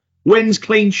Wins,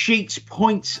 clean sheets,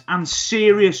 points and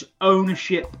serious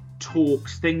ownership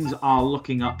talks. Things are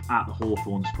looking up at the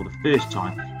Hawthorns for the first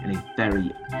time in a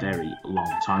very, very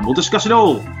long time. We'll discuss it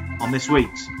all on this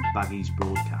week's Baggies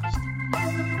broadcast.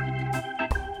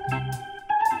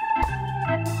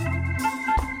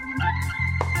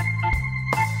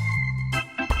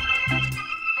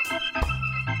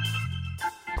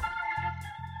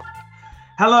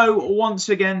 Hello once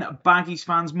again, Baggies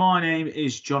fans. My name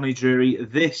is Johnny Drury.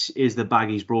 This is the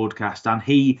Baggies broadcast, and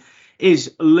he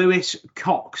is Lewis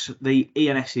Cox, the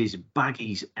ENS's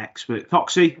Baggies expert.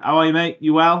 Coxie, how are you, mate?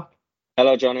 You well?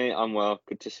 Hello, Johnny. I'm well.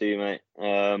 Good to see you, mate.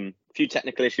 A few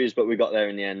technical issues, but we got there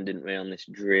in the end, didn't we, on this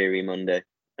dreary Monday?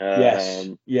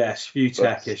 Yes, few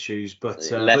tech issues, but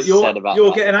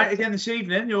you're getting out again this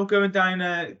evening. You're going down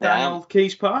Old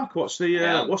Keys Park. What's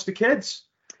the kids?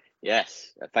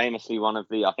 Yes, famously I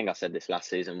think I said this last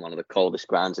season, one of the coldest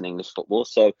grounds in English football.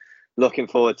 So looking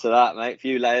forward to that, mate.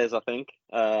 Few layers, I think.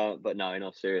 But no, in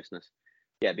all seriousness,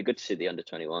 yeah, it'd be good to see the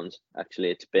under-21s.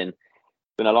 Actually, it's been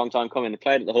a long time coming. They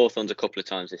played at the Hawthorns a couple of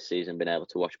times this season, been able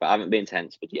to watch, but I haven't been to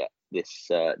Hensford yet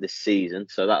this season.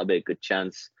 So that'll be a good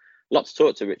chance. A lot to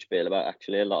talk to Rich Beale about,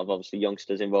 actually. A lot of obviously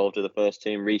youngsters involved with the first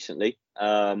team recently.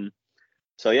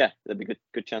 So yeah, there'll be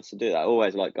good chance to do that. I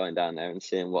always like going down there and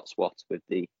seeing what's what with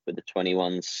the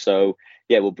 21s. So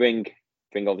yeah, we'll bring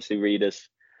obviously readers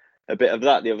a bit of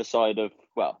that, the other side of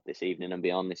this evening and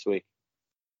beyond this week.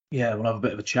 Yeah, we'll have a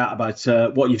bit of a chat about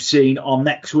what you've seen on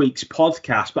next week's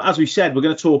podcast. But as we said, we're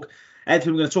going to talk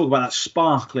about that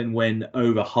sparkling win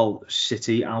over Hull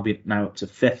City. Albion now up to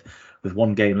 5th with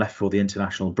one game left for the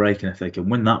international break. And if they can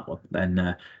win that one,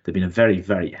 then they've been in a very,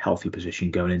 very healthy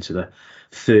position going into the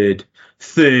third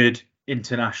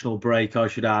international break, I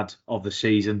should add, of the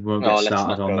season. We won't get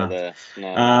started on that.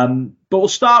 No. But we'll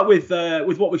start with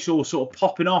what we saw sort of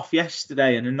popping off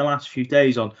yesterday and in the last few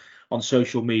days on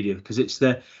social media, because it's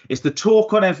the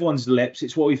talk on everyone's lips.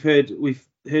 It's what we've heard. We've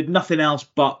heard nothing else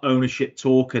but ownership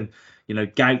talk and,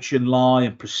 Gouch and Lie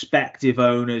and prospective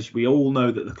owners. We all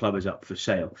know that the club is up for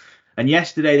sale. And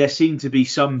yesterday there seemed to be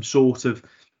some sort of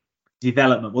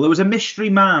development. Well, there was a mystery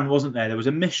man, wasn't there? There was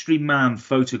a mystery man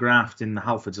photographed in the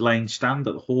Halfords Lane stand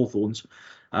at the Hawthorns,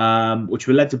 which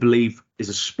we're led to believe is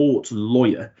a sports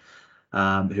lawyer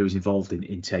who was involved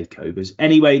in takeovers.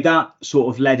 Anyway, that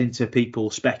sort of led into people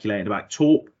speculating about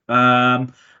talk.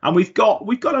 And we've got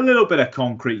a little bit of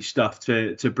concrete stuff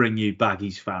to bring you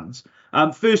Baggies fans.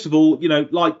 First of all,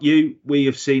 like you, we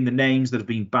have seen the names that have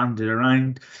been banded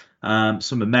around.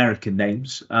 Some American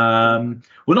names.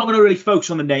 We're not going to really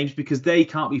focus on the names because they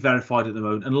can't be verified at the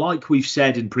moment. And like we've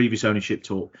said in previous ownership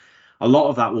talk, a lot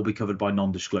of that will be covered by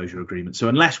non-disclosure agreements. So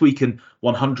unless we can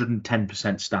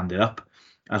 110% stand it up,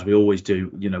 as we always do,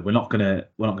 we're not going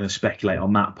to speculate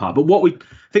on that part. But what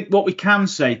we can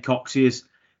say, Coxie, is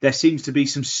there seems to be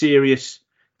some serious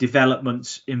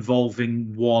developments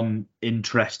involving one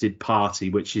interested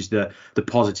party, which is the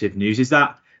positive news.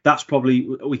 That's probably,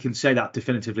 we can say that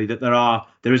definitively, that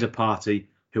there is a party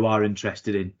who are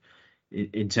interested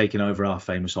in taking over our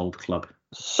famous old club.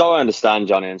 So I understand,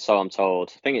 Johnny, and so I'm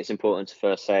told. I think it's important to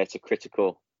first say it's a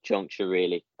critical juncture,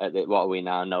 really. What are we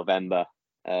now, November?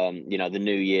 The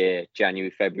new year,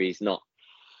 January, February is not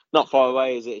far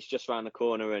away, is it? It's just around the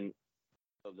corner, and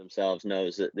themselves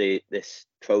knows that this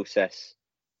process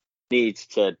needs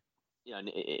to,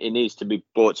 it needs to be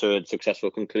brought to a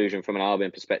successful conclusion from an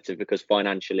Albion perspective, because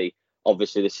financially,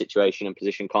 obviously, the situation and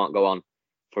position can't go on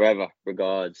forever.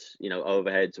 Regards,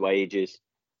 overheads, wages,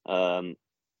 MSD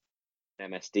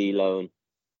loan.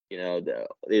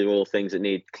 These are all things that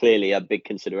need clearly are big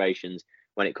considerations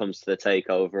when it comes to the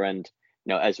takeover. And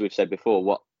as we've said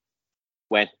before,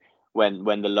 when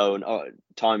the loan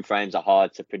time frames are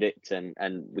hard to predict,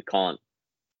 and we can't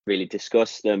really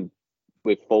discuss them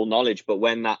with full knowledge. But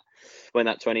when that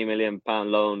 £20 million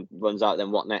loan runs out, then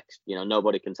what next?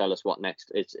 Nobody can tell us what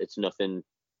next. It's nothing.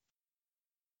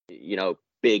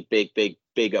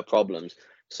 Bigger problems.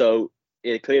 So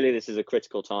clearly, this is a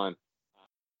critical time.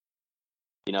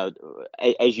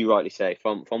 As you rightly say,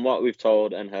 from what we've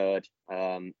told and heard,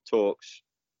 talks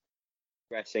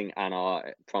progressing and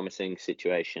our promising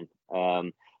situation.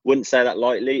 Wouldn't say that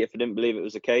lightly if I didn't believe it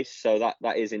was the case. So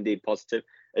that is indeed positive,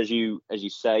 as you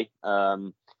say.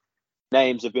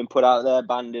 Names have been put out there,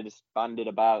 banded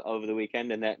about over the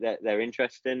weekend, and they're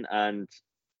interesting. And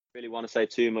really want to say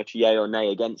too much yay or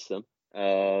nay against them.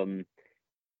 If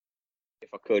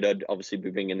I could, I'd obviously be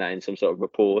bringing that in some sort of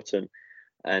report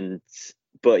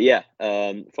but yeah,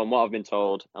 from what I've been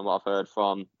told and what I've heard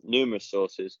from numerous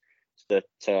sources, that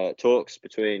talks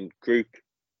between groups,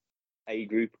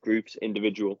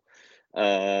 individual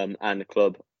and the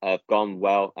club have gone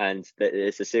well, and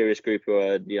it's a serious group who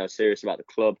are serious about the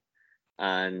club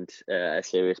and a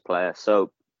serious player.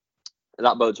 So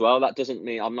that bodes well. That doesn't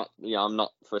mean I'm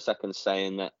not for a second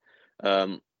saying that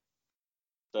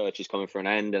search is coming for an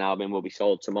end and Albion will be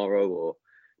sold tomorrow or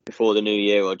before the new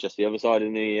year or just the other side of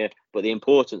the new year. But the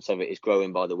importance of it is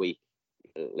growing by the week.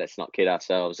 Let's not kid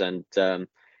ourselves. And from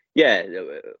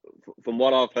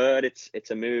what I've heard,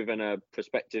 it's a move and a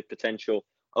prospective potential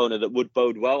owner that would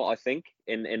bode well, I think,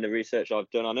 in the research I've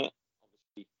done on it.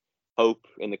 Obviously, hope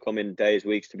in the coming days,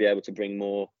 weeks to be able to bring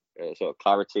more sort of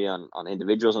clarity on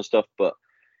individuals and stuff. But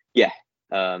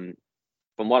from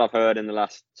what I've heard in the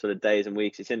last sort of days and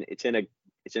weeks, it's in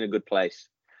a good place.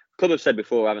 Club have said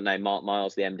before, haven't they? Mark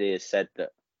Miles, the MD, has said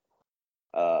that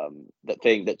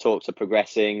that talks are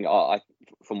progressing.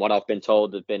 From what I've been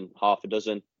told, there've been half a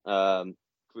dozen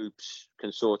groups,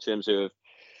 consortiums who have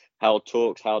held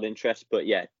talks, held interest. But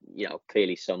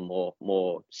clearly some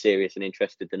more serious and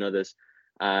interested than others.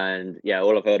 And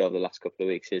all I've heard over the last couple of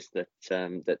weeks is that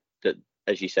that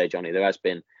as you say, Johnny, there has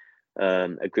been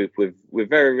a group with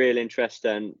very real interest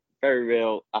and very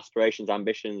real aspirations,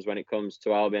 ambitions when it comes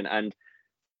to Albion, and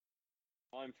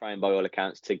time frame by all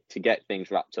accounts to get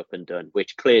things wrapped up and done,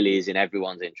 which clearly is in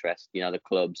everyone's interest. The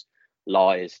clubs,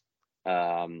 lies,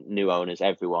 new owners,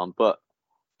 everyone. But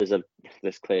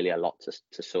there's clearly a lot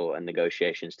to sort and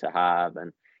negotiations to have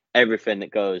and everything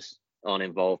that goes on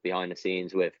involved behind the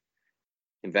scenes with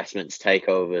investments,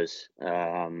 takeovers.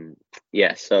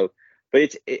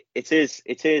 But it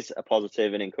is a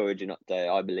positive and encouraging update,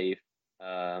 I believe.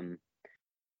 And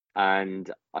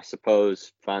I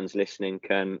suppose fans listening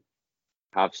can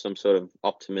have some sort of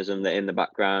optimism that in the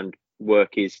background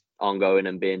work is ongoing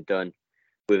and being done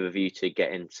with a view to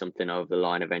getting something over the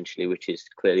line eventually, which is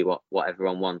clearly what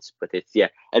everyone wants. But at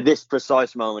this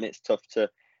precise moment, it's tough to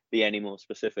be any more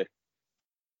specific.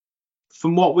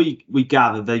 From what we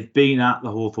gather, they've been at the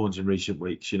Hawthorns in recent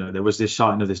weeks. There was this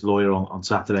sighting of this lawyer on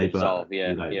Saturday, but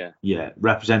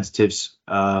representatives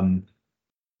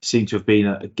seem to have been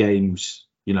at games.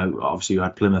 Obviously you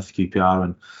had Plymouth,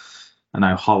 QPR, and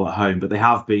now Hull at home, but they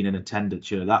have been in attendance.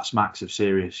 That smacks of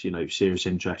serious interest.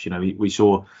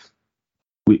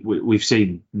 We've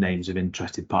seen names of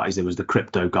interested parties. There was the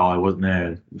crypto guy, wasn't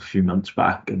there, a few months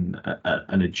back, and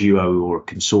a duo or a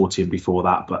consortium before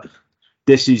that. But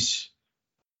this is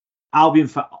Albion.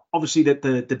 Obviously,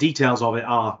 the details of it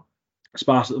are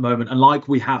sparse at the moment, and like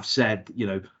we have said,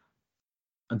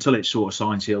 until it's sort of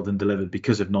signed, sealed, and delivered,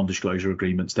 because of non-disclosure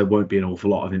agreements, there won't be an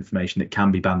awful lot of information that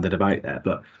can be banded about there.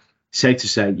 But safe to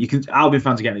say, Albion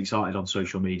fans are getting excited on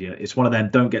social media. It's one of them.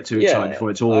 Don't get too excited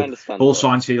before it's all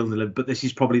signed, sealed, and delivered. But this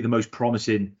is probably the most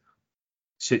promising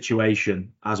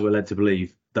situation, as we're led to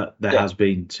believe, that there has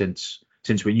been since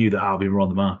we knew that Albion were on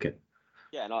the market.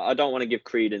 Yeah, and I don't want to give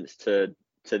credence to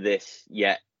this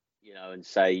yet, and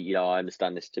say, I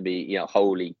understand this to be,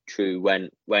 wholly true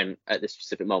when at this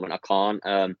specific moment I can't.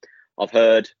 I've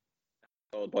heard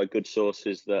told by good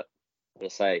sources that, as I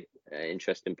say,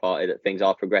 interesting party, that things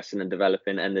are progressing and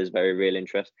developing and there's very real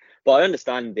interest. But I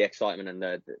understand the excitement and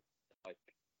the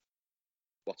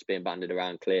what's being banded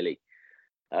around clearly.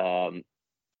 It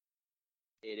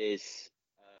is,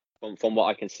 from what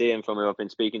I can see and from who I've been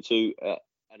speaking to,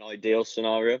 an ideal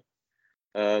scenario.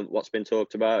 What's been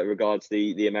talked about regards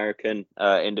the American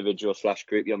individual /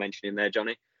 group you're mentioning there,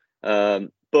 Johnny.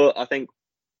 But I think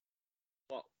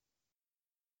what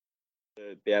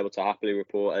to be able to happily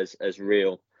report as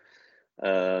real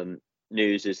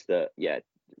news is that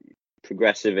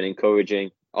progressive and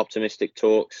encouraging, optimistic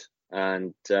talks,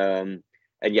 and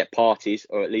yet parties,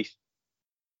 or at least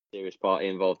serious party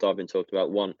involved I've been talked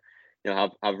about, want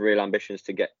have real ambitions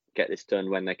to get this done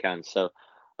when they can. So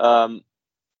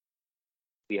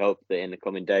we hope that in the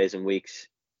coming days and weeks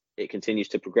it continues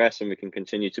to progress and we can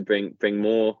continue to bring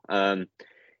more.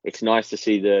 It's nice to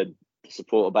see the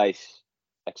supporter base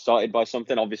excited by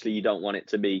something. Obviously you don't want it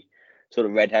to be sort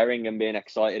of red herring and being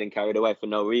excited and carried away for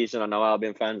no reason. I know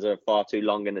Albion fans are far too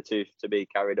long in the tooth to be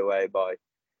carried away by,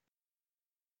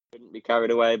 shouldn't be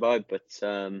carried away by, but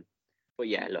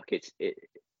yeah, look, it's the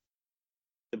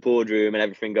boardroom and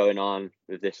everything going on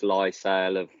with this lie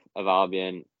sale of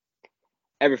Albion,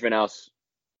 everything else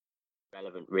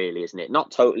relevant really, isn't it?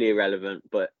 Not totally irrelevant,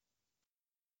 but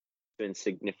in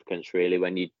significance really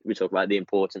when we talk about the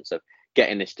importance of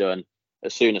getting this done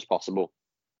as soon as possible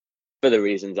for the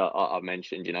reasons I've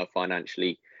mentioned.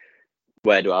 Financially,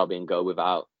 where do Albion go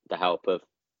without the help of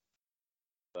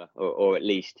or at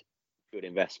least good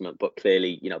investment? But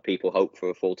clearly, people hope for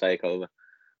a full takeover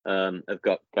of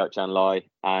Gokchan Lai,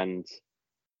 and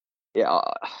Yeah,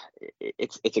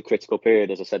 it's a critical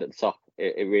period, as I said at the top.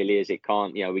 It really is. It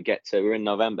can't. We're in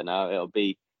November now. We'll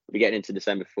be getting into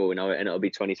December before we know it, and it'll be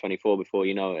 2024 before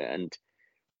you know it. And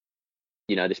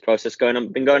this process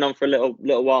been going on for a little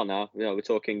while now. We're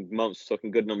talking months,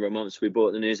 talking good number of months. We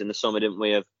brought the news in the summer, didn't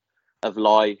we? Of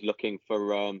Lai looking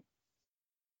for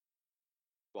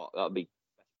what that'll be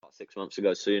about 6 months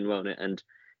ago soon, won't it? And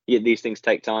yeah, these things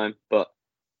take time, but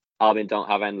Albion don't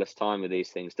have endless time with these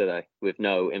things, do they? With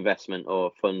no investment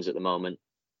or funds at the moment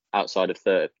outside of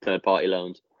third party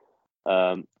loans.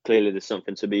 Clearly, there's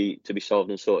something to be solved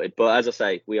and sorted. But as I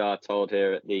say, we are told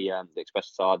here at the Express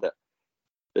Star that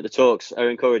the talks are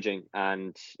encouraging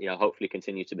and hopefully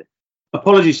continue to be.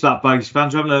 Apologies for that, Bags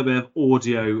fans. We're having a little bit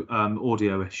of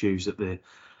audio issues at the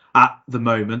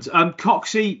moment.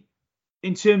 Coxey,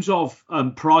 in terms of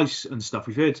price and stuff,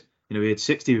 we had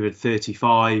 60, we had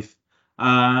 35. But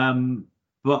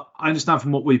I understand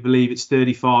from what we believe it's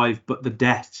 35, but the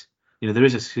debt, there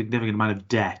is a significant amount of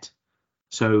debt.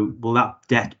 So will that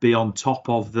debt be on top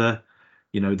of the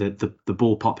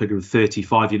ballpark figure of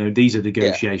 35? These are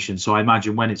negotiations. Yeah. So I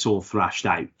imagine when it's all thrashed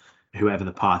out, whoever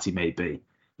the party may be,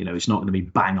 it's not going to be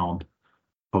bang on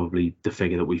probably the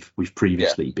figure that we've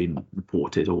previously been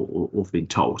reported or been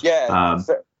told. Yeah.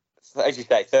 So as you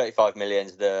say, 35 million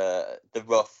is the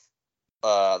rough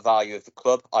value of the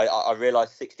club. I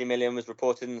realised 60 million was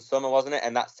reported in the summer, wasn't it?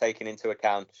 And that's taken into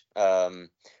account.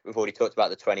 We've already talked about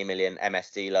the 20 million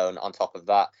MSD loan on top of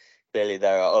that. Clearly,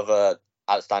 there are other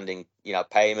outstanding,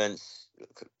 payments.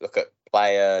 Look at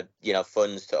player,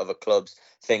 funds to other clubs,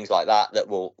 things like that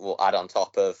will add on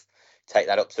top of, take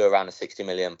that up to around the 60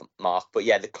 million mark. But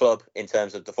yeah, the club, in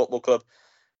terms of the football club,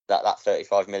 that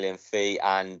 35 million fee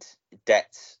and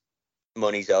debts,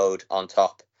 money's owed on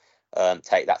top,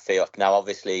 take that fee up. Now,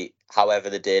 obviously, however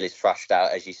the deal is thrashed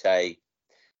out, as you say,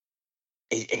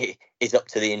 is up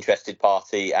to the interested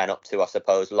party and up to, I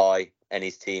suppose, Lai and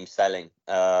his team selling.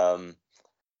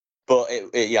 But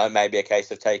it may be a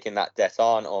case of taking that debt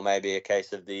on, or maybe a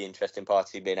case of the interesting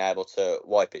party being able to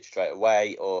wipe it straight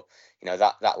away, or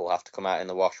that will have to come out in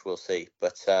the wash. We'll see.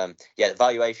 But the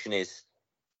valuation is,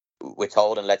 we're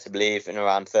told and led to believe, in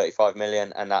around 35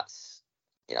 million, and that's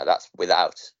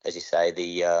without, as you say,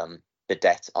 the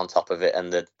debt on top of it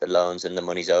and the loans and the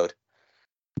money's owed.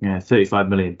 Yeah, 35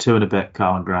 million, two and a bit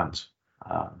car and grants.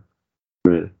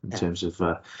 Really, in terms of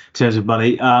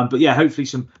money, but yeah, hopefully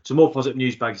some more positive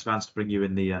news, Baggers fans, to bring you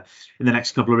in the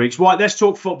next couple of weeks. Right, let's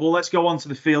talk football. Let's go on to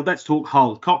the field. Let's talk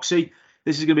Hull. Coxey,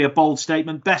 this is going to be a bold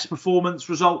statement. Best performance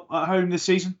result at home this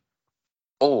season?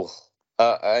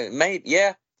 Maybe,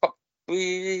 yeah,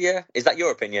 probably, yeah. Is that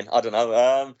your opinion? I don't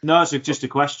know. No, it's just a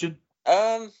question.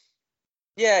 Yeah,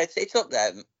 it's up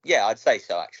there. Yeah, I'd say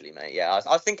so, actually, mate. Yeah,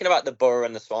 I was thinking about the Borough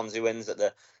and the Swansea wins at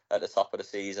the top of the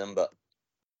season, but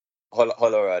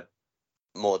Hull are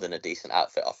more than a decent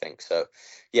outfit, I think. So,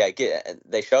 yeah,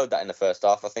 they showed that in the first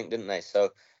half, I think, didn't they? So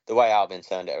the way Albion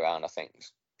turned it around, I think,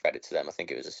 credit to them. I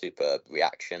think it was a superb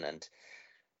reaction and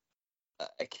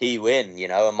a key win.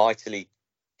 A mightily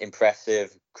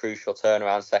impressive, crucial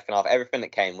turnaround second half. Everything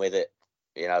that came with it.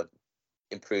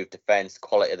 Improved defence,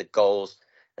 quality of the goals,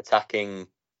 attacking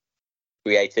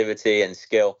creativity and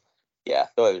skill. Yeah, I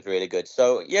thought it was really good.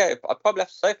 So, yeah, I'd probably have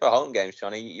to say for home games,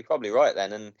 Johnny, you're probably right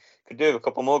then. And could do a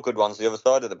couple more good ones the other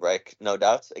side of the break, no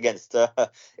doubt, against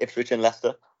Ipswich and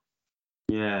Leicester.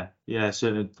 Yeah,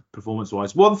 certainly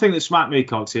performance-wise. One thing that smacked me,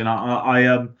 Coxie, and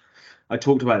I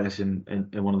talked about this in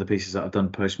one of the pieces that I've done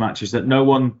post-match, is that no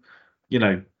one,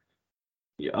 a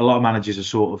lot of managers are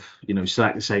sort of,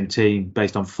 select the same team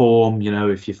based on form.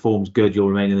 If your form's good, you'll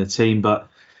remain in the team. But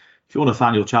if you're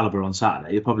Nathaniel Chalobah on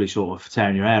Saturday, you're probably sort of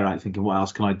tearing your hair out thinking, what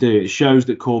else can I do? It shows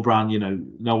that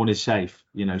Corberán, no one is safe.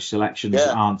 Selections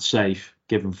aren't safe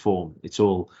given form. It's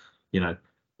all,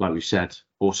 like we've said,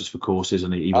 horses for courses,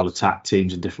 and he will attack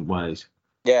teams in different ways.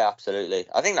 Yeah, absolutely.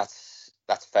 I think that's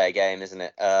fair game, isn't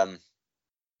it?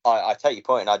 I take your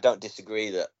point, and I don't disagree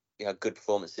that good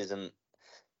performances and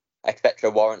etc.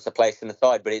 warrants a place in the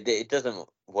side, but it doesn't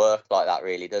work like that,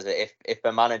 really, does it? If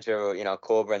a manager or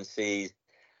Corberán sees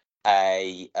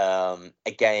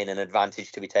again an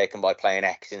advantage to be taken by playing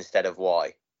X instead of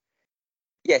Y,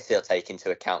 yes, he'll take into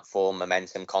account form,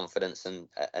 momentum, confidence,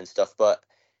 and stuff, but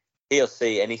he'll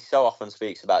see, and he so often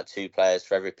speaks about two players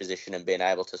for every position and being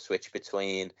able to switch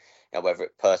between, whether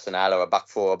it's personnel or a back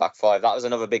four or back five. That was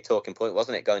another big talking point,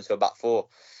 wasn't it? Going to a back four,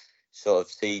 sort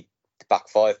of see the back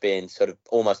five being sort of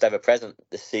almost ever present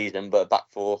this season, but back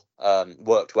four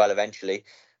worked well eventually.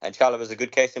 And Chalobah's a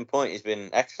good case in point. He's been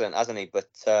excellent, hasn't he? But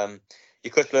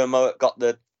Yukuşlu and Mowatt got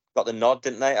the nod,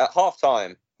 didn't they? At half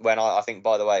time, when I think,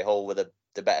 by the way, Hull were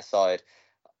the better side.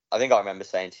 I think I remember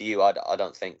saying to you, I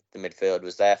don't think the midfield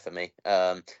was there for me.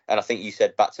 And I think you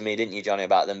said back to me, didn't you, Johnny,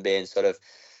 about them being sort of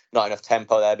not enough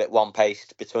tempo there, a bit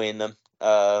one-paced between them.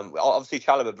 Obviously,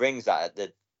 Chalobah brings that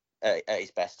at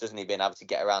his best, doesn't he? Being able to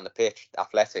get around the pitch,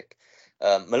 athletic.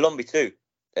 Malumbi too,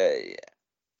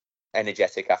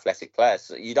 energetic, athletic players.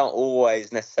 So you don't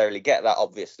always necessarily get that,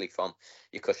 obviously, from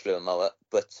your Kushlu and Moat,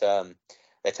 but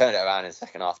they turned it around in the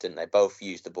second half, didn't they? Both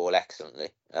used the ball excellently.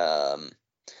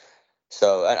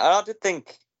 So, and I did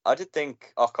think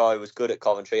Okai was good at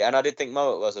Coventry, and I did think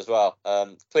Moat was as well.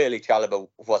 Clearly, Chalobah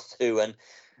was too, and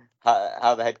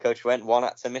how the head coach went, one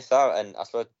had to miss out, and I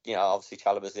suppose, obviously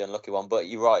Chalobah's the unlucky one, but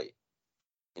you're right,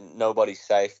 nobody's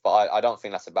safe, but I don't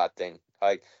think that's a bad thing.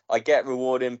 I get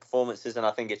rewarding performances, and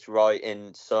I think it's right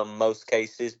in most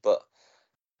cases, but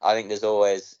I think there's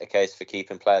always a case for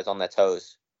keeping players on their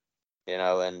toes,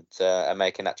 and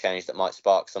making that change that might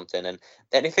spark something. And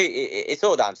if it's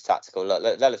all down to tactical.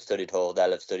 Look, they'll have studied Hall,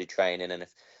 they'll have studied training, and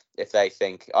if they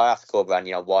think, I asked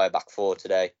Corberan, why a back four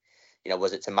today?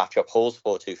 Was it to match up Hall's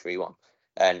 4-2-3-1?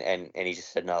 And he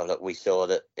just said, no, look, we saw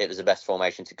that it was the best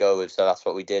formation to go with, so that's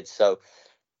what we did. So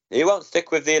he won't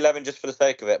stick with the 11 just for the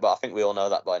sake of it, but I think we all know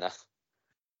that by now.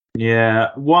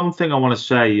 Yeah, one thing I want to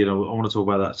say, I want to talk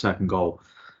about that second goal.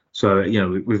 So,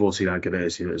 we've all seen how good it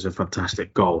is. It was a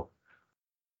fantastic goal.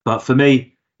 But for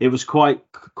me, it was quite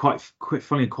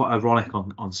funny and quite ironic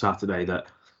on Saturday that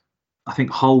I think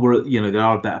Hull were, they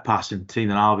are a better passing team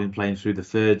than Albion playing through the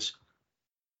thirds.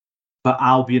 But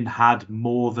Albion had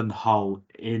more than Hull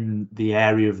in the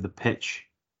area of the pitch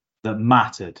that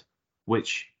mattered,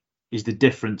 which is the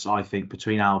difference, I think,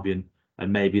 between Albion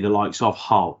and maybe the likes of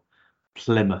Hull.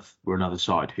 Plymouth were another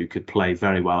side who could play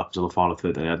very well up until the final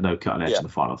third. They had no cutting edge in the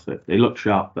final third. They looked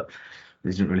sharp, but they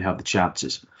didn't really have the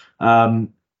chances.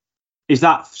 Is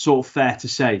that sort of fair to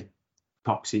say,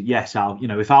 Coxie? Yes,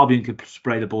 if Albion could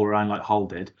spray the ball around like Hull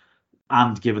did,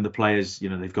 and given the players,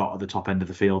 they've got at the top end of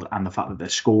the field, and the fact that they're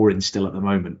scoring still at the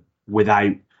moment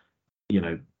without,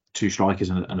 two strikers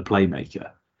and a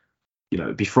playmaker,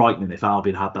 it'd be frightening if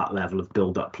Albion had that level of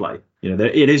build-up play.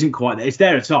 It isn't quite there. It's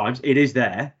there at times. It is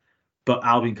there, but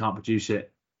Albion can't produce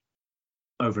it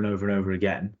over and over and over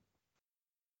again.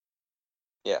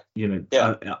 Yeah.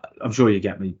 I'm sure you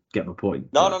get my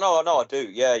point. No, I do.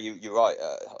 Yeah, you're right.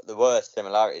 The worst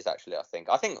similarities, actually, I think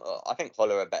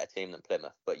Hull are a better team than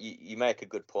Plymouth, but you make a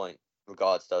good point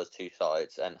regards those two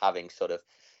sides and having sort of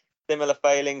similar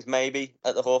failings maybe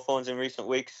at the Hawthorns in recent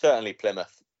weeks. Certainly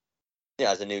Plymouth,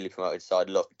 as a newly promoted side,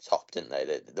 looked top, didn't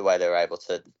they? The way they were able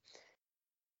to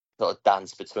sort of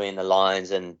dance between the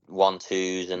lines and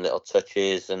 1-2s and little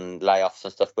touches and layoffs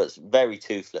and stuff, but it's very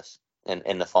toothless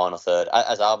in the final third,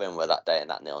 as Albion were that day in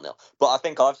that 0-0. But I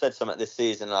think I've said something this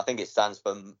season, and I think it stands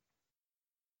for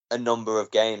a number of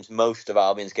games, most of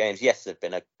Albion's games. Yes, there have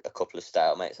been a couple of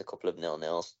stalemates, a couple of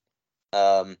 0-0s.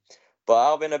 But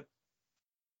Albion,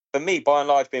 for me, by and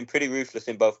large, been pretty ruthless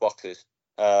in both boxes.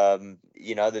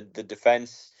 The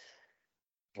defence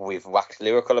we've waxed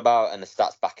lyrical about, and the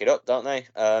stats back it up, don't they?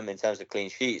 In terms of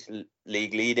clean sheets,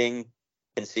 league leading,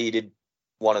 conceded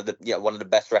one of the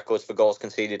best records for goals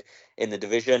conceded in the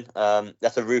division.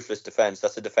 That's a ruthless defence.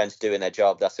 That's a defence doing their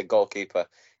job. That's a goalkeeper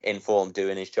in form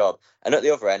doing his job. And at the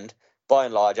other end, by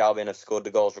and large, Albion have scored the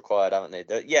goals required, haven't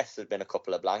they? Yes, there's been a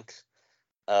couple of blanks.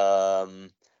 But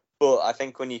I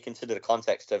think when you consider the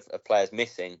context of players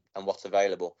missing and what's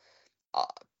available,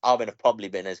 Albion have probably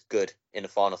been as good in the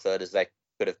final third as they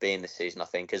could have been this season, I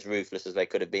think, as ruthless as they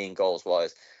could have been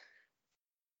goals-wise.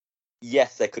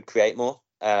 Yes, they could create more.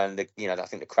 And, I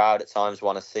think the crowd at times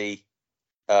want to see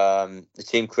the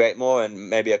team create more and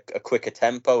maybe a quicker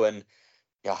tempo. And,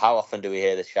 how often do we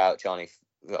hear the shout, Johnny,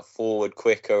 forward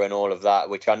quicker and all of that,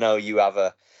 which I know you have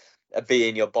a bee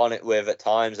in your bonnet with at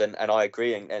times. And I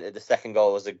agree. And the second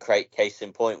goal was a great case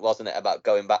in point, wasn't it, about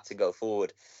going back to go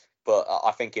forward? But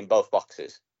I think in both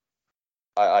boxes,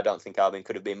 I don't think Albion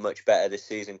could have been much better this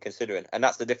season considering. And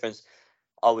that's the difference,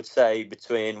 I would say,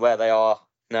 between where they are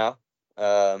now.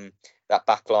 That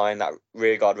back line, that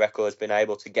rearguard record has been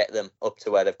able to get them up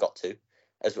to where they've got to,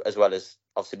 as well as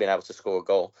obviously being able to score a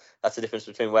goal. That's the difference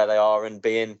between where they are and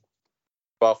being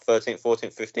 12th, 13th,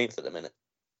 14th, 15th at the minute.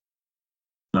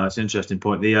 No, it's an interesting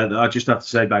point. I just have to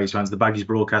say, Baggies fans, the Baggies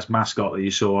broadcast mascot that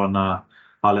you saw on our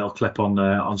little clip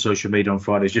on social media on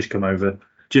Friday has just come over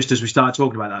just as we started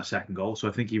talking about that second goal. So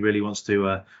I think he really wants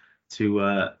to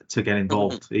get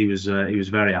involved. He was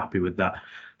very happy with that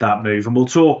move, and we'll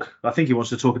talk. I think he wants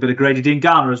to talk a bit of Grady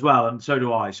Diangana as well, and so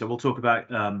do I. So we'll talk about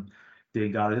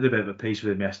Diangana. I did a bit of a piece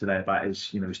with him yesterday about his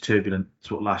turbulent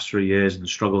sort of last 3 years and the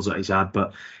struggles that he's had,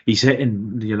 but he's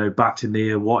hitting back to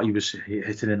near what he was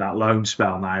hitting in that loan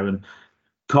spell now, and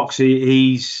Coxey,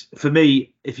 he's, for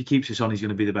me, if he keeps this on, he's going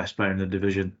to be the best player in the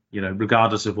division,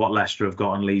 regardless of what Leicester have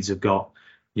got and Leeds have got.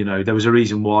 There was a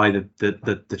reason why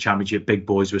the Championship big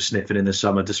boys were sniffing in the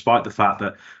summer, despite the fact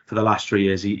that for the last 3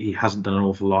 years he hasn't done an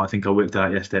awful lot. I think I worked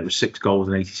out yesterday it was 6 goals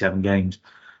in 87 games.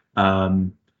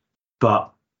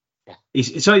 But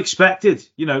it's unexpected.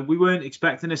 We weren't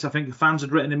expecting this. I think the fans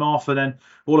had written him off, and then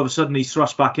all of a sudden he's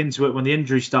thrust back into it when the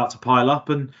injuries start to pile up,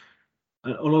 and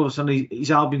all of a sudden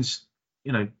he's Albion's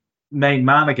main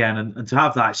man again. And to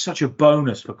have that, it's such a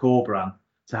bonus for Corberan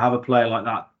to have a player like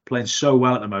that playing so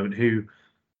well at the moment, who,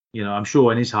 I'm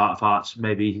sure in his heart of hearts,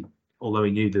 maybe, although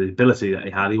he knew the ability that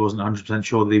he had, he wasn't 100%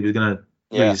 sure that he was going to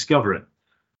rediscover it.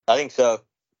 I think so.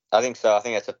 I think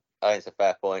it's a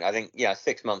fair point. I think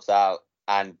 6 months out,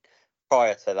 and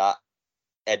prior to that,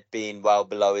 had been well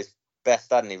below his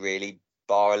best, hadn't he? Really,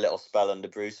 bar a little spell under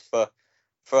Bruce for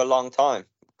a long time,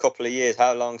 couple of years.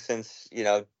 How long since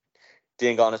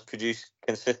Dean Garner's produced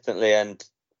consistently, and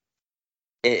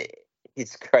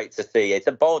it's great to see. It's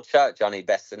a bold shout, Johnny,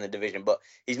 best in the division, but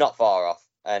he's not far off.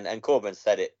 And Corbin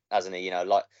said it, hasn't he?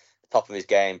 Like the top of his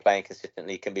game, playing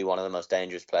consistently, can be one of the most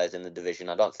dangerous players in the division.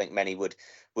 I don't think many would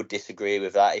disagree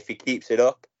with that. If he keeps it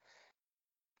up,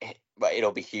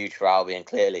 it'll be huge for Albion.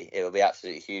 Clearly, it will be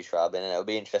absolutely huge for Albion, and it'll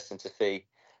be interesting to see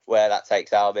where that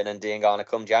takes Albion and Dean Garner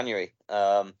come January.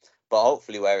 But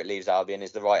hopefully, where it leaves Albion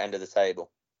is the right end of the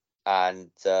table, and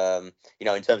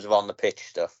in terms of on the pitch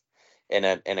stuff, in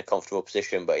a comfortable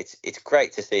position. But it's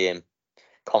great to see him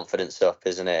confidence up,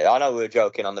 isn't it? I know we were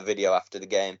joking on the video after the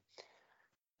game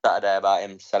Saturday about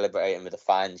him celebrating with the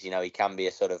fans. He can be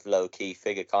a sort of low key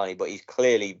figure, can't he? But he's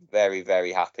clearly very,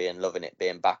 very happy and loving it,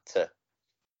 being back to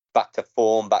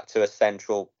form, back to a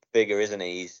central figure, isn't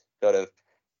he? He's sort of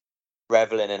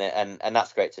reveling in it, and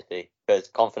that's great to see, because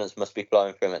confidence must be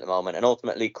flowing for him at the moment. And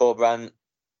ultimately, Corberan,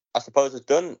 I suppose, has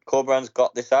done. Corberan's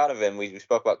got this out of him. We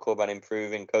spoke about Corberan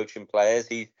improving, coaching players.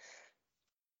 He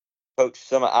coached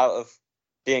something out of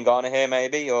Dean Garner here,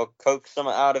 maybe, or coaxed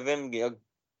something out of him,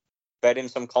 fed him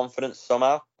some confidence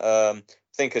somehow. I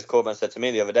think, as Corberan said to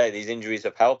me the other day, these injuries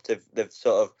have helped. They've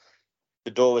sort of,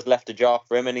 the door was left ajar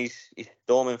for him, and he's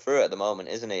storming through it at the moment,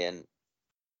 isn't he? And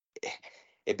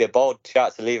it'd be a bold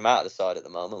shot to leave him out of the side at the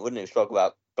moment, wouldn't it? We spoke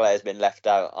about players being left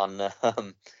out on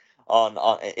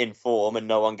in form and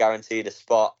no one guaranteed a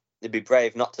spot. It'd be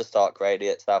brave not to start Grady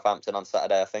at Southampton on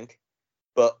Saturday, I think.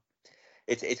 But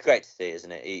it's great to see,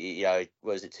 isn't it? He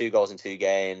was it 2 goals in 2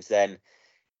 games? Then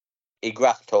he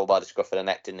grasped hold by the scruff of the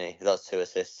neck, didn't he? Those 2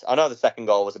 assists. I know the second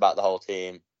goal was about the whole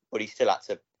team, but he still had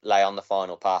to lay on the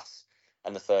final pass.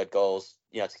 And the third goal's,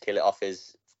 to kill it off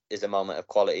is a moment of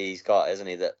quality he's got, isn't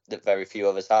he? That very few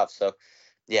of us have. So,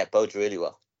 yeah, bodes really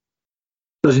well.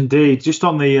 Does indeed. Just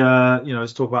on the,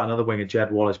 let's talk about another winger,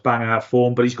 Jed Wallace, bang out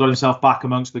form, but he's got himself back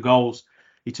amongst the goals.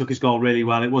 He took his goal really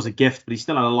well. It was a gift, but he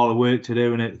still had a lot of work to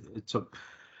do, and it took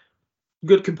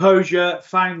good composure,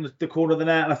 found the corner of the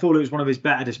net. I thought it was one of his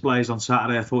better displays on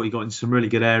Saturday. I thought he got in some really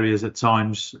good areas at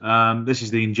times. This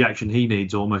is the injection he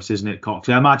needs almost, isn't it, Cox?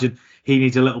 I imagine he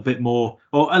needs a little bit more,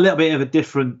 or a little bit of a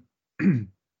different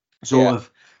sort of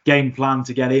game plan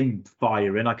to get him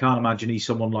firing. I can't imagine he's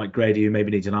someone like Grady who maybe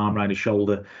needs an arm around his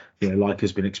shoulder, like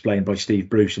has been explained by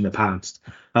Steve Bruce in the past.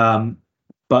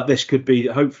 But this could be,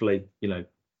 hopefully,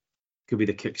 could be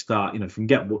the kickstart. If we can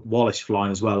get Wallace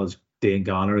flying, as well as Dean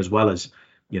Garner, as well as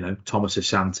Thomas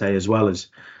Asante, as well as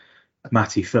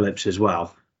Matty Phillips as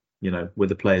well, with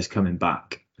the players coming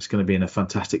back, it's going to be in a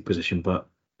fantastic position. But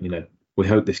we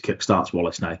hope this kickstarts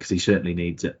Wallace now, because he certainly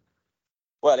needs it.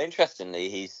 Well, interestingly,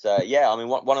 he's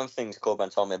one of the things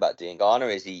Corberan told me about Dean Garner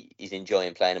is he's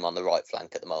enjoying playing him on the right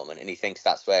flank at the moment, and he thinks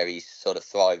that's where he's sort of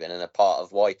thriving, and a part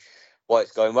of why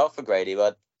it's going well for Grady.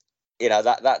 But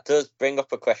that does bring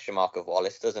up a question mark of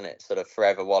Wallace, doesn't it? Sort of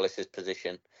forever Wallace's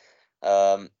position.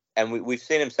 And we've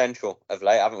seen him central of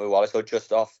late, haven't we, Wallace? Or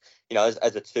just off,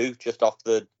 as a 2, just off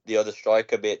the other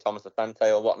striker, be it Thomas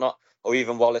Asante or whatnot, or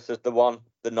even Wallace as the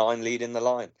 9 leading the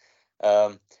line.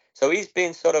 So he's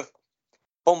been sort of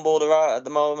fumbled around at the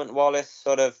moment. Wallace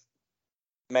sort of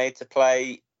made to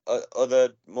play other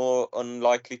more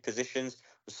unlikely positions. I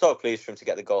was so pleased for him to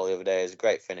get the goal the other day. It was a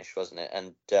great finish, wasn't it?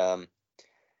 And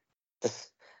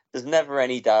there's never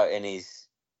any doubt in his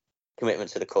commitment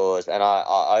to the cause, and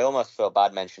I almost feel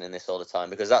bad mentioning this all the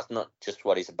time, because that's not just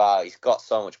what he's about. He's got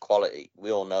so much quality.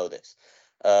 We all know this.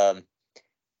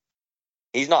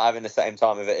 He's not having the same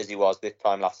time of it as he was this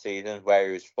time last season, where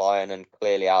he was flying and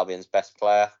clearly Albion's best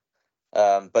player.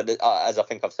 But as I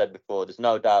think I've said before, there's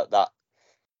no doubt that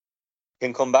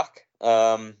can come back.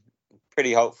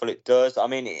 Pretty hopeful it does. I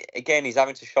mean, again, he's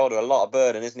having to shoulder a lot of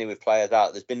burden, isn't he, with players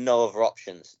out? There's been no other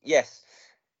options. Yes,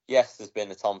 yes, there's been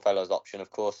the Tom Fellows option,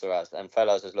 of course there has, and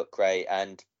Fellows has looked great,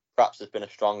 and perhaps there's been a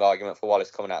strong argument for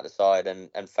Wallace coming out the side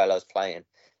and Fellows playing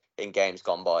in games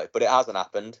gone by, but it hasn't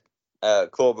happened.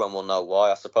 Corberan will know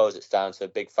why. I suppose it's down to a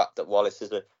big fact that Wallace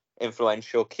is an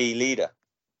influential key leader.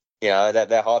 You know,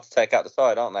 they're hard to take out the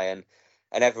side, aren't they?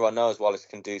 And everyone knows Wallace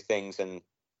can do things, and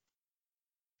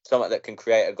someone that can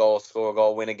create a goal, score a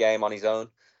goal, win a game on his own,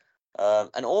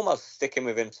 and almost sticking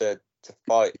with him to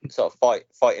fight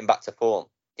him back to form.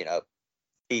 You know,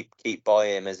 keep by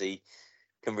him as he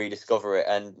can rediscover it,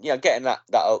 and you know, getting that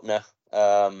opener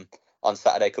on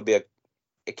Saturday could be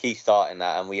a key start in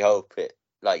that, and we hope it,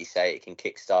 like you say, it can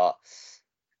kickstart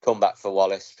comeback for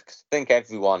Wallace, because I think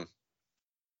everyone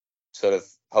sort of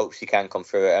hopes he can come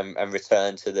through it and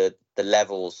return to the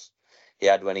levels he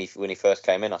had when he first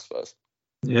came in, I suppose.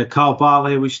 Yeah, Carl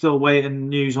Bartley, we're still waiting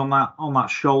news on that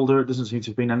shoulder. It doesn't seem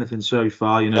to have been anything so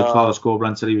far. You know, No. Carlos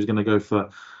Corberan said he was going to go for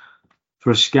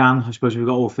a scan. I suppose we've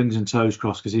got all fingers and toes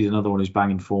crossed, because he's another one who's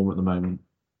banging form at the moment.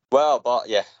 Well,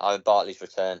 Bartley's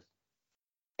return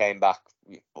came back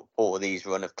for these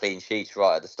run of clean sheets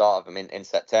right at the start of them in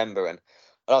September, and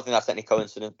I don't think that's any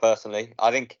coincidence personally.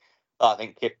 I think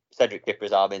Cedric Kipper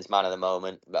is Albion's man of the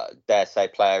moment, dare say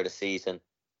player of the season.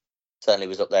 Certainly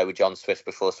was up there with John Swift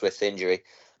before Swift's injury.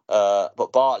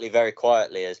 But Bartley very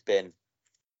quietly has been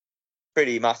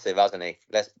pretty massive, hasn't he?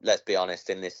 Let's be honest,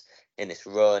 in this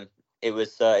run. It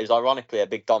was ironically a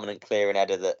big dominant clearing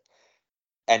header that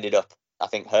ended up, I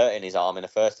think, hurting his arm in the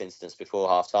first instance before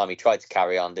half time. He tried to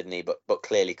carry on, didn't he? But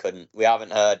clearly couldn't. We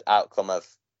haven't heard outcome of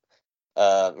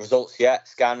results yet,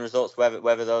 scan results,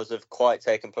 whether those have quite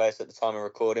taken place at the time of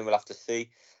recording. We'll have to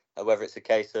see whether it's a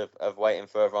case of waiting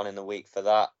further on in the week for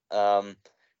that. Can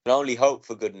only hope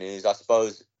for good news. I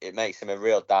suppose it makes him a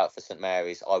real doubt for St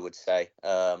Mary's, I would say.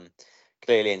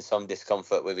 Clearly in some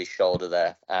discomfort with his shoulder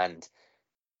there, and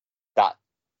that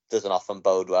doesn't often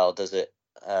bode well, does it?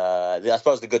 I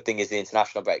suppose the good thing is the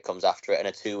international break comes after it, and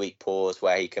a 2-week pause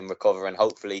where he can recover and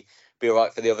hopefully be all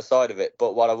right for the other side of it.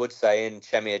 But what I would say in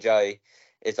Chemi Ajayi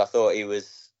is I thought he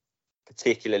was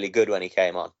particularly good when he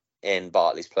came on in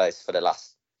Bartley's place for the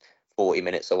last 40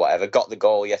 minutes or whatever. Got the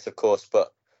goal, yes, of course,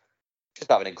 but just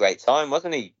having a great time,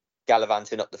 wasn't he?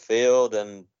 Gallivanting up the field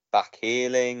and back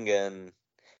heeling, and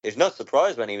it was no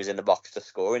surprise when he was in the box to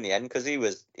score in the end, because he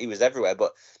was everywhere.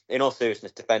 But in all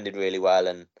seriousness, defended really well,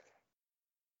 and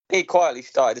he quietly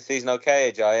started the season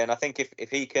okay, Ajayi. And I think if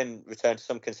he can return to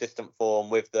some consistent form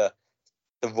with the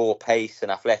raw pace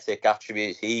and athletic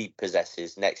attributes he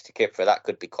possesses next to Kipper, that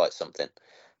could be quite something.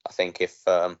 I think if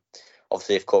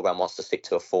obviously if Corberan wants to stick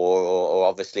to a 4, or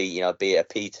obviously, you know, be it a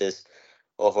Peters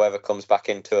or whoever comes back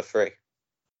into a 3.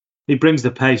 He brings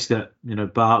the pace that, you know,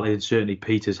 Bartley and certainly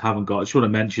Peters haven't got. I just want to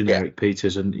mention Eric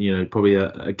Peters, and, you know, probably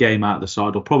a game out of the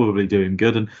side will probably do him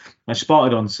good. And I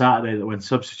spotted on Saturday that when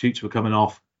substitutes were coming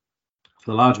off,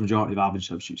 for the large majority of average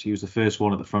substitutes, he was the first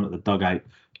one at the front of the dugout,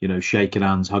 you know, shaking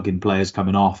hands, hugging players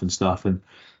coming off and stuff. And,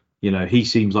 you know, he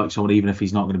seems like someone, even if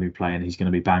he's not going to be playing, he's going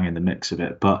to be banging the mix of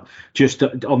it. But just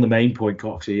on the main point,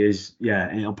 Coxie, is,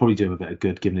 yeah, it'll probably do him a bit of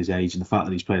good given his age and the fact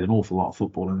that he's played an awful lot of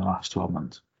football in the last 12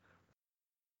 months.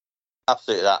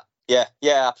 Absolutely that.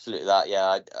 Yeah, absolutely that.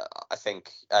 Yeah, I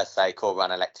think, as I say,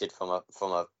 Corberan elected from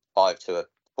a 5 to a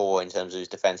 4 in terms of his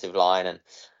defensive line, and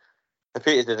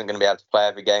Peters isn't going to be able to play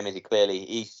every game, is he? Clearly,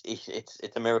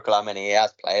 it's a miracle how many he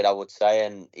has played, I would say,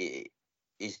 and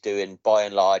he's doing by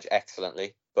and large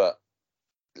excellently. But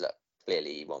look,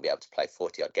 clearly he won't be able to play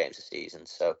 40 odd games a season.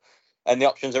 So, and the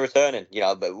options are returning, you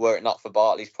know. But were it not for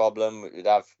Bartley's problem, we'd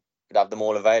have them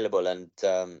all available, and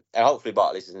hopefully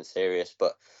Bartley's isn't serious.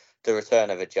 But the return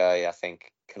of Ajayi, I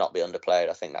think, cannot be underplayed.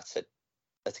 I think that's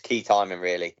a key timing,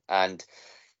 really. And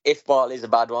if Bartley's a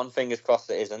bad one, fingers crossed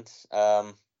it isn't.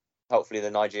 Hopefully the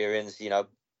Nigerians, you know,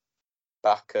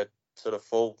 back at sort of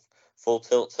full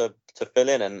tilt to fill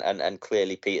in, and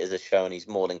clearly Peters has shown he's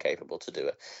more than capable to do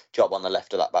a job on the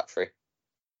left of that back three.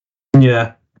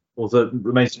 Yeah. Although it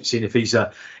remains to be seen if he's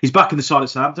back in the side of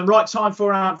Southampton. Right, time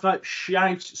for an advert.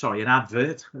 An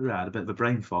advert. I had a bit of a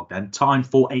brain fog then. Time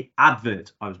for an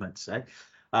advert, I was meant to say.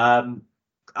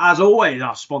 As always,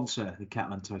 our sponsor, the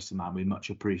Kettle and Toaster Man, we much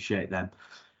appreciate them.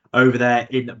 Over there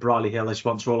in Briley Hill, they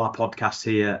sponsor all our podcasts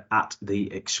here at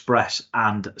the Express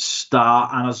and Star.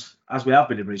 And as we have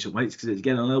been in recent weeks, because it's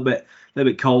getting a little bit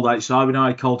cold outside. We know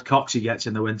how cold Coxie gets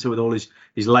in the winter with all his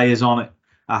layers on it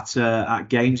at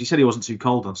games. He said he wasn't too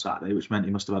cold on Saturday, which meant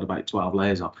he must have had about 12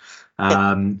 layers on.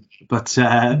 But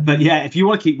yeah, if you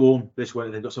want to keep warm this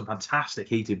winter, they've got some fantastic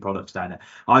heating products down there.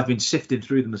 I've been sifting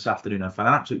through them this afternoon. I found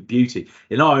an absolute beauty.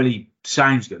 It not only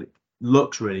sounds good, it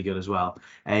looks really good as well.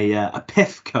 A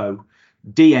Pifco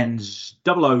DN's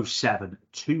 007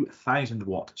 2000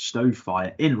 watt stove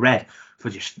fire in red for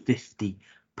just £50.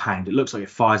 It looks like it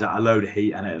fires out a load of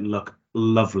heat and it'll look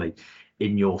lovely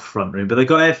in your front room. But they've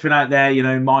got everything out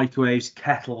there, microwaves,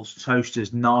 kettles,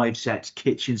 toasters, knife sets,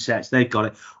 kitchen sets. They've got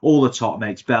it. All the top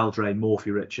mates, Beldrain, Morphy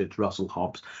Richards, Russell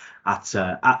Hobbs at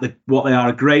the what they are,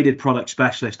 a graded product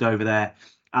specialist over there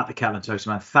at the Kettle and Toaster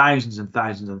Man. Thousands and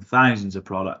thousands and thousands of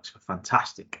products for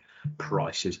fantastic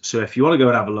prices. So if you want to go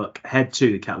and have a look, head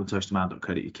to the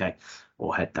kettleandtoasterman.co.uk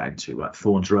or head down to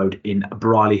Thorns Road in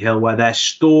Briley Hill where their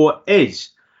store is.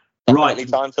 Definitely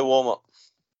time to warm up.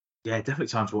 Yeah, definitely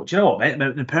time to watch. Do you know what, mate? I'm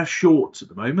in a pair of shorts at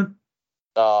the moment.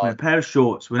 Oh. I'm in a pair of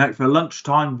shorts. We're out for a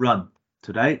lunchtime run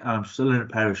today, and I'm still in a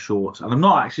pair of shorts. And I'm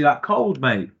not actually that cold,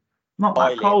 mate. Not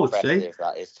that cold, impressive, see?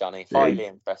 that is, Johnny. Highly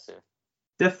impressive.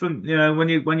 Different, when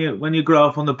you grow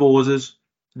up on the borders,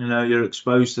 you're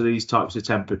exposed to these types of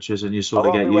temperatures, and you sort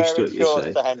of get used to it. You shorts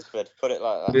see? to Hensford, put it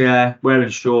like that. Yeah, wearing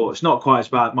shorts. Not quite as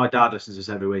bad. My dad listens to us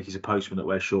every week. He's a postman that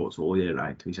wears shorts all year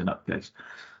round. He's a nutcase.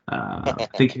 I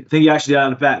think he actually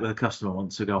had a bet with a customer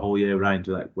once to go a whole year round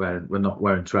not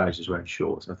wearing trousers, wearing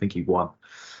shorts. I think he won.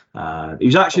 He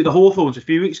was actually at the Hawthorns a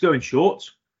few weeks ago in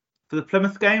shorts for the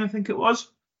Plymouth game, I think it was.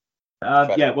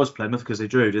 Yeah, it was Plymouth because they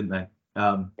drew, didn't they?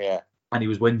 Yeah. And he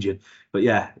was whinging. But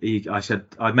yeah,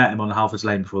 I met him on Halfords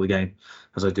Lane before the game,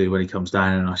 as I do when he comes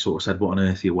down, and I sort of said, "What on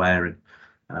earth are you wearing?"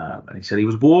 And he said he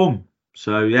was warm.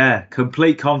 So yeah,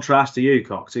 complete contrast to you,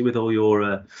 Coxie, with all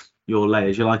your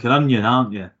layers. You're like an onion,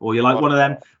 aren't you? Or you're like one of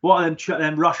them. What are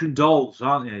them Russian dolls,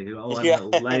 aren't you? You got all them little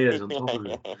layers on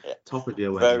top of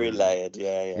you. Very layered,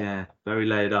 yeah. Yeah, very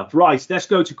layered up. Right, let's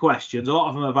go to questions. A lot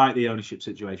of them about the ownership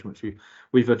situation, which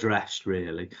we've addressed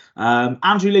really.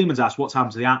 Andrew Lehman's asked what's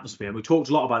happened to the atmosphere, and we talked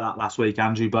a lot about that last week,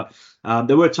 Andrew. But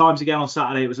there were times again on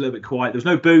Saturday it was a little bit quiet. There was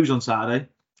no booze on Saturday,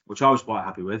 which I was quite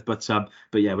happy with. But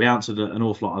yeah, we answered an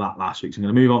awful lot of that last week. So I'm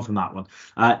going to move on from that one.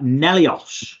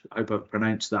 Nelios, I hope I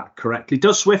pronounced that correctly.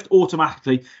 Does Swift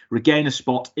automatically regain a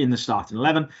spot in the starting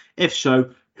 11? If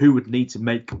so, who would need to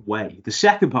make way? The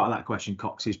second part of that question,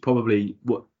 Cox, is probably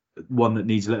one that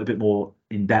needs a little bit more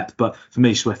in depth. But for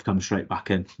me, Swift comes straight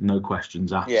back in, no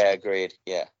questions asked. Yeah, agreed.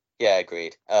 Yeah,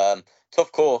 agreed.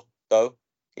 Tough call though.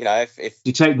 If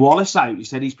you take Wallace out, you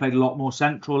said he's played a lot more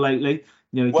central lately.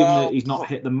 Given that he's not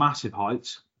hit the massive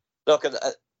heights. Look,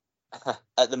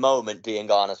 at the moment,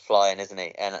 Diangana's flying, isn't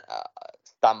he? And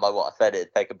stand by what I said,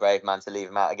 it'd take a brave man to leave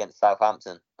him out against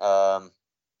Southampton. So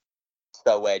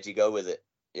where do you go with it?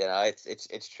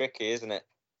 It's tricky, isn't it?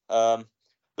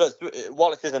 Look,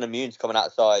 Wallace isn't immune to coming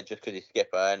outside just because he's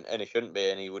skipper, and he shouldn't be,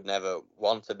 and he would never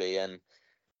want to be. And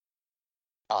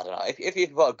I don't know, if you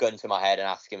put a gun to my head and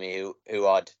asking me who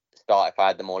I'd start if I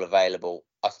had them all available,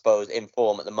 I suppose in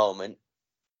form at the moment,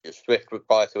 Swift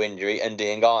prior to injury and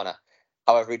Diangana.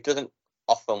 However, it doesn't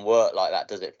often work like that,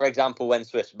 does it? For example, when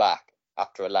Swift's back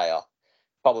after a layoff,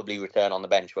 probably return on the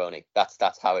bench, won't he? That's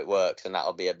how it works, and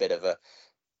that'll be a bit of a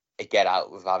get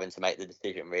out with having to make the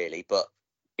decision, really. But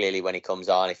clearly, when he comes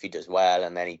on, if he does well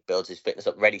and then he builds his fitness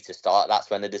up ready to start,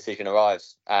 that's when the decision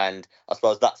arrives. And I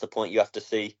suppose that's the point you have to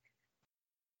see.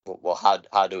 Well,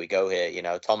 how do we go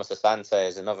here? Thomas Asante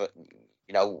is another.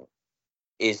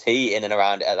 Is he in and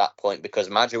around it at that point? Because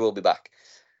Madja will be back.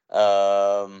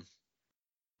 But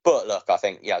look, I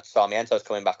think Sarmiento's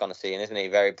coming back on the scene, isn't he?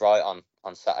 Very bright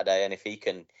on Saturday, and if he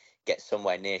can get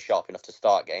somewhere near sharp enough to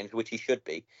start games, which he should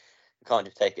be, you can't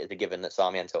just take it as a given that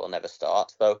Sarmiento will never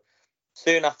start. So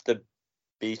soon have to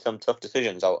be some tough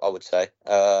decisions, I would say.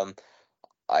 I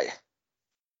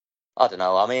don't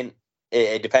know. I mean,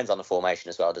 it depends on the formation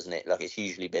as well, doesn't it? Like, it's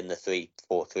usually been the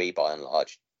 3-4-3 by and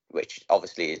large, which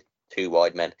obviously is two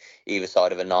wide men either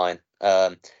side of a 9.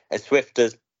 And Swift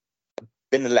has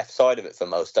been the left side of it for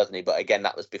most, doesn't he? But again,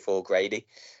 that was before Grady,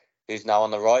 who's now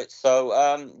on the right. So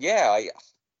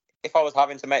if I was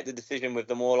having to make the decision with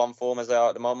them all on form as they are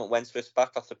at the moment, when Swift's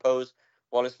back, I suppose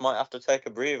Wallace might have to take a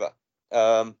breather.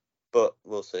 But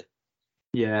we'll see.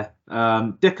 Yeah.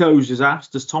 Dicko's has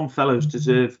asked, does Tom Fellows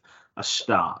deserve a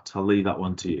start? I'll leave that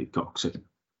one to you, Coxie.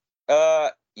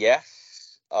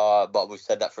 Yes. But we've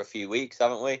said that for a few weeks,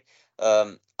 haven't we?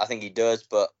 I think he does,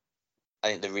 but I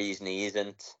think the reason he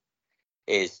isn't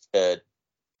is to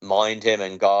mind him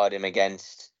and guard him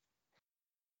against,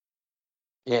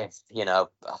 I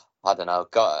don't know,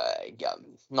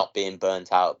 not being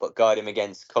burnt out, but guard him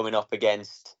against coming up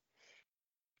against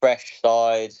fresh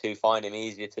sides who find him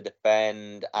easier to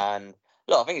defend. And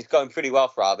look, I think it's going pretty well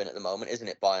for Albin at the moment, isn't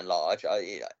it, by and large?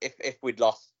 If we'd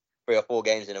lost 3 or 4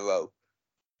 games in a row,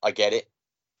 I get it.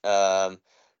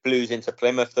 Blues into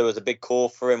Plymouth, there was a big call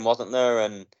for him, wasn't there?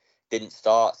 And didn't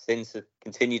start since,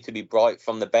 continued to be bright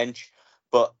from the bench.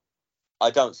 But I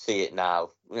don't see it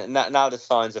now. Now the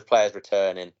signs of players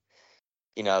returning.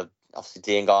 Obviously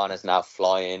Dean Garner's now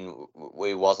flying.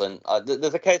 We wasn't.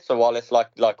 There's a case for Wallace,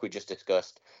 like we just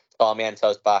discussed.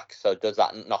 Sarmiento's back, so does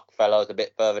that knock fellows a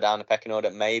bit further down the pecking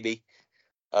order? Maybe.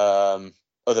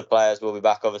 Other players will be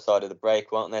back other side of the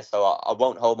break, won't they? So I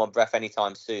won't hold my breath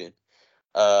anytime soon.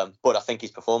 But I think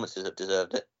his performances have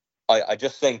deserved it. I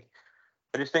just think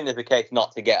there's a case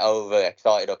not to get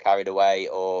overexcited or carried away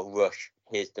or rush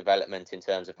his development in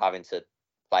terms of having to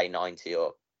play 90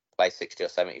 or play 60 or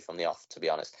 70 from the off, to be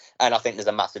honest. And I think there's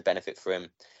a massive benefit for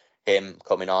him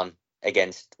coming on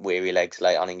against weary legs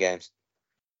late on in games.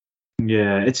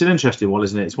 Yeah, it's an interesting one,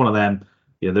 isn't it? It's one of them.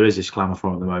 Yeah, there is this clamour for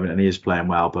him at the moment, and he is playing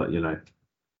well. But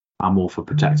I'm all for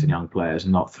protecting young players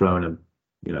and not throwing them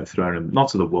not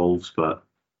to the wolves, but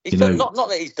He's done, not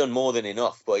that he's done more than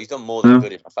enough, but he's done more than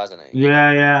good enough, hasn't he?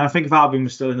 Yeah. I think if Albion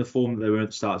was still in the form that they were at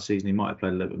the start of the season, he might have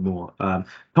played a little bit more.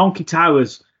 Tonky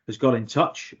Towers has got in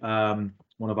touch.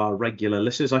 One of our regular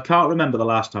listeners. I can't remember the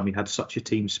last time we had such a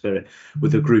team spirit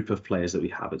with a group of players that we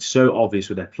have. It's so obvious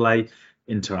with their play,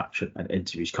 interaction, and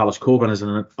interviews. Carlos Corberan has done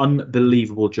an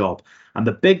unbelievable job, and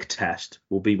the big test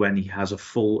will be when he has a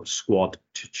full squad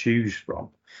to choose from.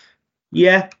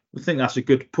 Yeah, I think that's a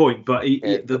good point. But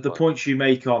the points you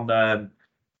make on the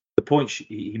points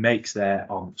he makes there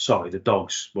on the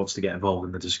dogs wants to get involved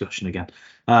in the discussion again.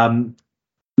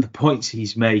 The points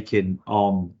he's making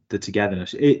on the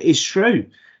togetherness it is true.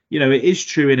 It is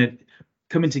true in it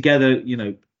coming together.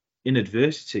 In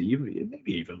adversity, you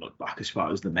maybe even look back as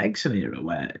far as the Megson era,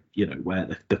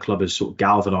 where the club is sort of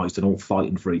galvanised and all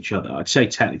fighting for each other. I'd say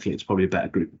technically it's probably a better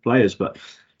group of players, but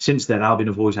since then Albion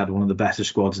have always had one of the better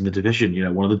squads in the division.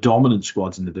 One of the dominant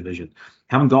squads in the division.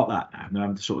 Haven't got that now. They're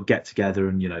having to sort of get together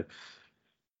and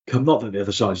come. Not that the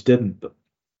other sides didn't, but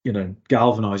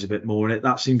galvanise a bit more in it.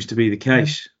 That seems to be the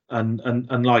case. And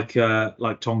like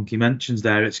Tonky mentions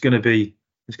there, it's going to be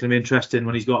interesting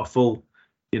when he's got a full.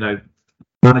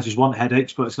 Managers want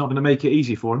headaches, but it's not going to make it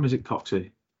easy for him, is it,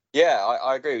 Coxey? Yeah,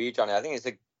 I agree with you, Johnny. I think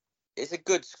it's a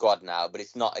good squad now, but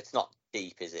it's not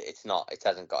deep, is it? It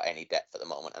hasn't got any depth at the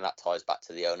moment, and that ties back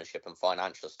to the ownership and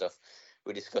financial stuff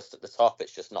we discussed at the top.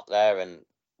 It's just not there, and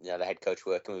the head coach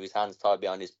working with his hands tied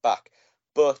behind his back.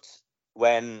 But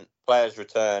when players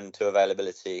return to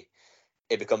availability,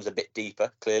 it becomes a bit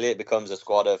deeper. Clearly, it becomes a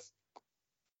squad of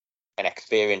an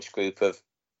experienced group of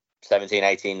 17,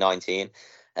 18, 19.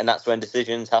 And that's when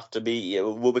decisions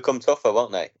will become tougher,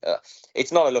 won't they?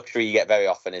 It's not a luxury you get very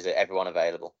often, is it? Everyone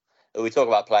available. We talk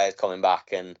about players coming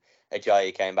back, and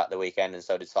Ajayi came back the weekend, and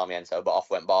so did Sarmiento, but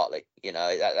off went Bartley.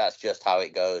 That's just how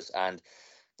it goes. And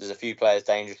there's a few players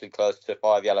dangerously close to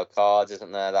 5 yellow cards,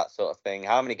 isn't there? That sort of thing.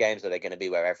 How many games are there going to be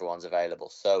where everyone's available?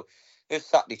 So if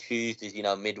Saturday, Tuesdays,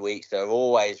 midweeks, there are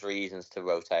always reasons to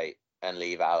rotate and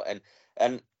leave out.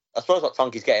 And I suppose what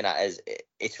Tonky's getting at is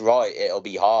it's right. It'll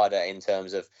be harder in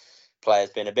terms of players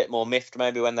being a bit more miffed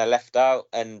maybe when they're left out.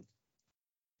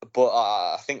 But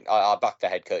I think I back the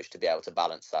head coach to be able to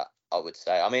balance that, I would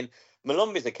say. I mean,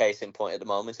 Malumbi's a case in point at the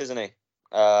moment, isn't he?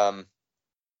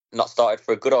 Not started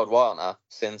for a good old while now,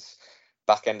 since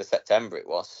back end of September it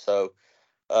was. So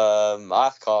I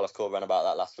asked Carlos Corberan about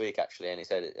that last week, actually, and he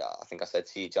said, I think I said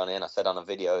to you, Johnny, and I said on a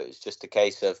video, it's just a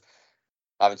case of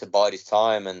having to bide his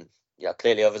time, and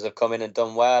clearly others have come in and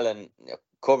done well, and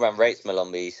Corberan rates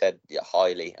Malumbi, he said,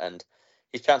 highly, and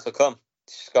his chance will come.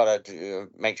 Just got to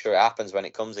make sure it happens when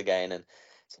it comes again, and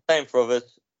it's the same for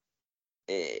others.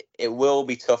 It will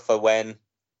be tougher when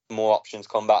more options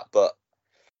come back, but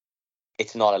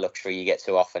it's not a luxury you get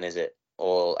too often, is it?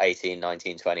 All 18,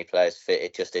 19, 20 players fit,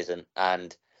 it just isn't.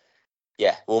 And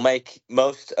we'll make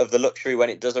most of the luxury when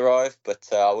it does arrive, but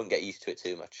I wouldn't get used to it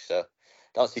too much. So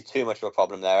don't see too much of a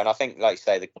problem there. And I think, like you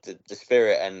say, the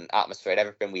spirit and atmosphere and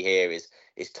everything we hear is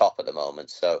top at the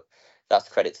moment. So that's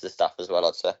credit to the staff as well,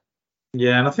 I'd say.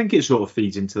 Yeah, and I think it sort of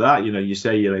feeds into that. You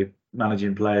say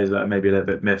managing players that are maybe a little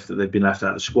bit miffed that they've been left out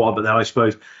of the squad, but then I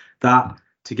suppose that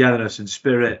togetherness and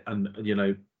spirit and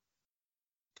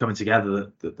coming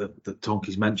together that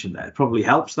Tonky's mentioned there probably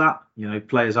helps that.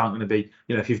 Players aren't going to be,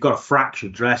 if you've got a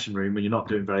fractured dressing room and you're not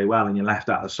doing very well and you're left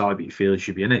out of the side, but you feel you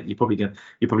should be in it, you're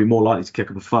probably more likely to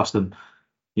kick up a fuss than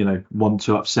want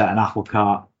to upset an apple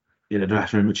cart in a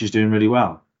dressing room which is doing really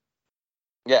well.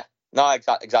 Yeah, no,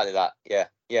 exactly that. Yeah,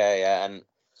 and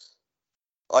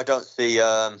I don't see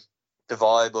the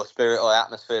vibe or spirit or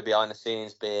atmosphere behind the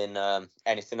scenes being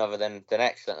anything other than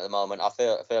excellent at the moment. I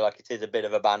feel like it is a bit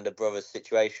of a band of brothers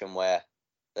situation where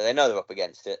they know they're up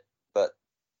against it, but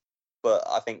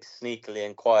I think sneakily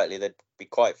and quietly they'd be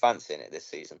quite fancying it this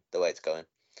season, the way it's going.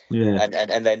 Yeah,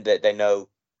 And then they know,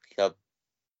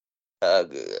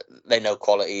 they know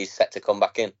quality is set to come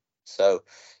back in. So,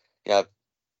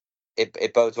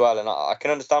 it bodes well, and I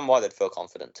can understand why they'd feel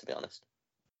confident, to be honest.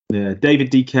 Yeah,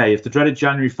 David DK, if the dreaded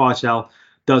January fire sale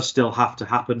does still have to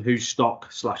happen, whose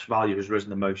stock/value has risen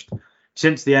the most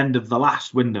since the end of the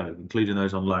last window, including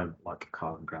those on loan, like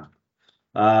Carlin Grant?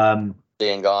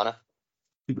 Dean Garner.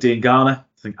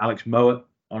 I think Alex Mowat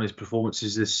on his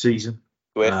performances this season.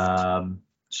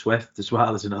 Swift as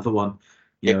well as another one.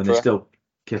 And they're still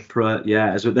Kipra.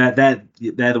 Yeah, so they're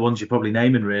the ones you're probably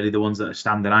naming, really, the ones that are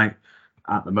standing out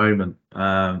at the moment.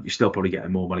 You're still probably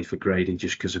getting more money for Grady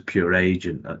just because of pure age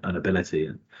and ability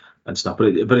and stuff.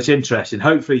 But it's interesting.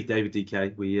 Hopefully, David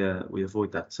DK, we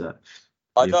avoid that.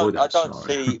 I don't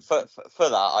see for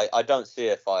that. I don't see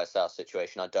a fire sale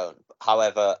situation. I don't.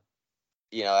 However,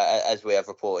 as we have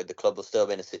reported, the club will still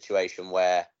be in a situation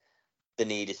where the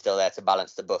need is still there to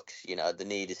balance the books. The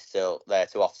need is still there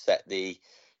to offset the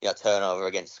turnover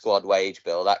against squad wage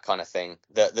bill, that kind of thing.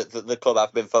 The club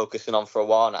have been focusing on for a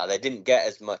while now. They didn't get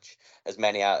as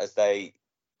many out as they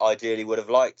ideally would have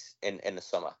liked in the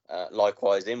summer.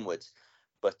 Likewise inwards.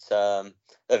 But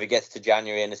if it gets to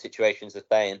January and the situation's the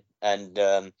same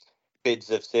and bids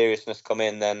of seriousness come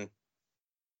in, then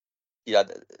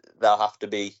they'll have to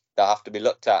be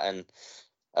looked at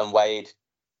and weighed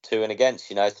to and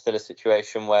against. It's still a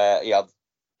situation where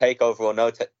takeover or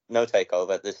no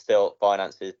takeover, there's still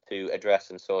finances to address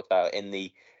and sort out in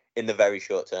the very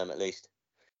short term at least.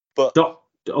 But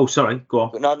sorry, go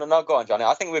on. No, go on, Johnny.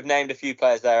 I think we've named a few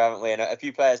players there, haven't we? And a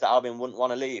few players that Albion wouldn't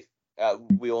want to leave.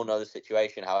 We all know the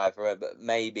situation, however, but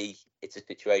maybe it's a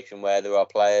situation where there are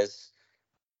players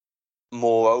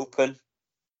more open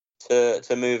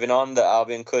to moving on that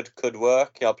Albion could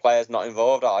work. Players not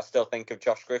involved. I still think of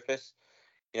Josh Griffiths,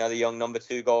 the young number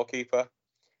 2 goalkeeper,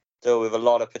 still with a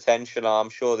lot of potential. I'm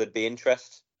sure there'd be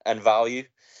interest and value.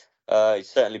 He'd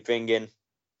certainly bring in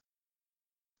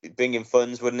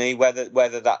funds, wouldn't he?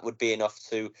 Whether that would be enough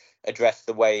to address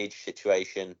the wage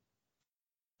situation,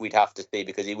 we'd have to see,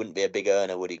 because he wouldn't be a big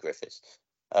earner, would he, Griffiths?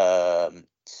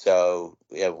 So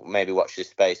maybe watch this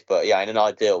space. But in an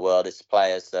ideal world, it's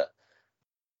players that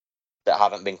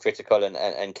haven't been critical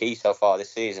and key so far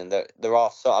this season. There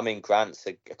are Grant's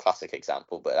a classic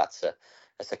example, but that's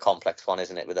a complex one,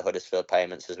 isn't it, with the Huddersfield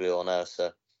payments, as we all know.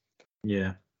 So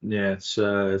yeah, it's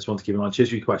one to keep in mind. Cheers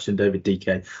for your question, David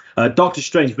DK. Doctor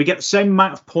Strange, if we get the same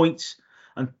amount of points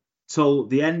until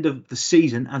the end of the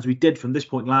season as we did from this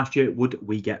point last year, would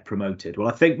we get promoted? Well,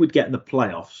 I think we'd get in the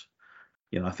playoffs.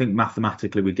 I think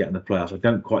mathematically we'd get in the playoffs. I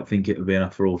don't quite think it would be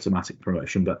enough for automatic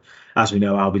promotion, but as we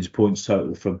know, Albion's points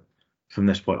total from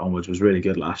this point onwards was really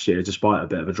good last year, despite a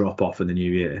bit of a drop off in the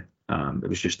new year. It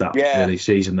was just that early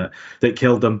season that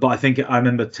killed them. But I think I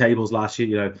remember tables last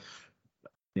year,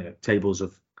 tables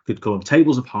of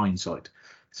hindsight,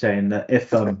 saying that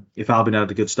if Albion had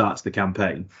a good start to the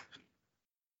campaign,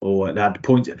 or they had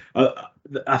points,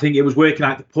 I think it was working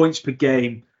out the points per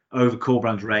game over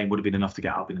Corbrand's reign would have been enough to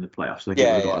get Albion in the playoffs. So I think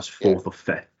it would have got us 4th or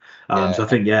 5th. So I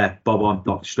think Bob on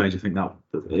Doctor Strange. I think that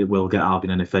it will get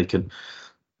Albion, and if they can.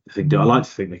 I like to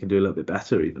think they can do a little bit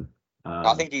better even.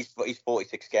 I think his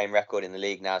 46 game record in the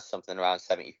league now is something around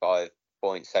 75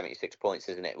 points, 76 points,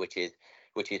 isn't it? Which is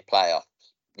playoffs,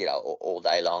 all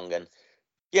day long. And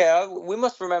we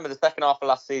must remember the second half of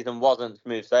last season wasn't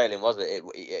smooth sailing, was it?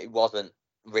 It wasn't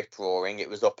rip roaring. It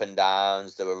was up and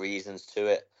downs. There were reasons to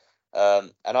it.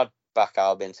 And I'd back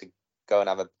Albion to go and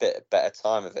have a bit better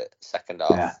time of it second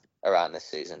half around this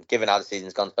season, given how the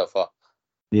season's gone so far.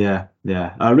 Yeah.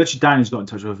 Richard Downey's got in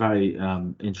touch with a very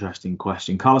interesting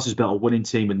question. Carlos has built a winning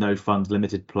team with no funds,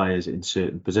 limited players in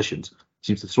certain positions.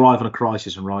 Seems to thrive on a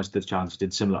crisis and rise to the challenge.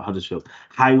 Did similar at Huddersfield.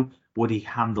 How would he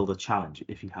handle the challenge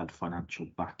if he had financial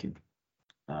backing?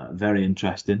 Very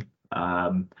interesting.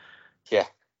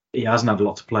 He hasn't had a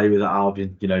lot to play with at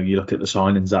Albion. You look at the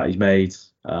signings that he's made.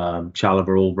 Chalobah,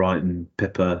 Albrighton,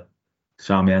 Pippa,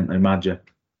 Sarmiento, Madja.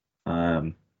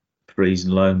 Frees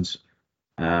and loans.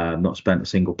 Not spent a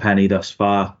single penny thus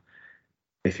far.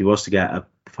 If he was to get a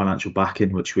financial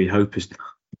backing, which we hope is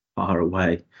far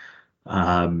away,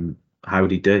 how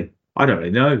would he do? I don't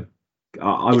really know.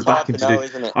 I would back him to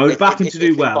do. I would back him to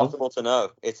do well. It's impossible to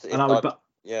know.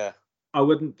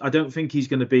 I don't think he's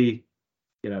going to be.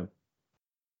 I'd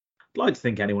like to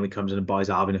think anyone who comes in and buys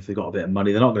Albion, if they've got a bit of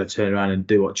money, they're not going to turn around and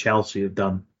do what Chelsea have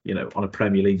done. On a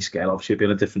Premier League scale. Obviously, it'd be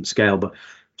on a different scale, but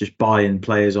just buying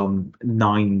players on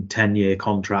 9-10 year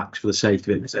contracts for the sake of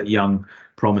it, young,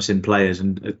 promising players,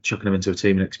 and chucking them into a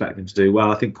team and expecting them to do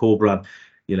well. I think Corbrand,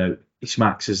 he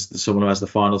smacks as someone who has the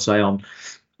final say on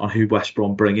who West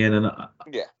Brom bring in, and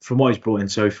from what he's brought in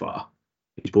so far,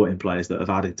 he's brought in players that have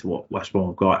added to what West Brom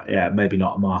have got. Yeah, maybe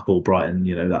not Mark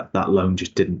Albrighton. That loan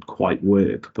just didn't quite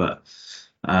work, but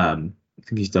I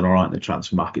think he's done all right in the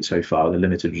transfer market so far with the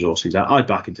limited resources. I'd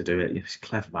back him to do it. He's a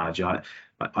clever manager.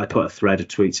 I put a thread of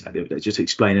tweets out there just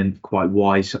explaining quite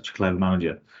why he's such a clever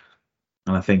manager,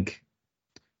 and I think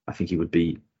he would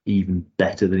be even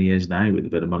better than he is now with a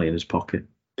bit of money in his pocket.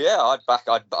 Yeah,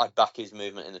 I'd back his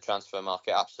movement in the transfer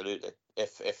market absolutely.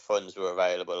 If funds were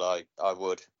available, I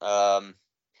would.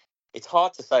 It's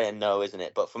hard to say a no, isn't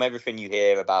it? But from everything you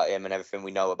hear about him and everything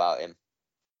we know about him,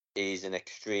 he's an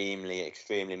extremely,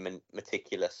 extremely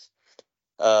meticulous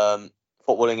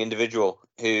footballing individual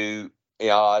who,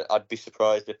 I'd be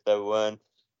surprised if there weren't,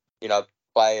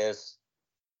 players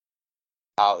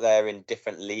out there in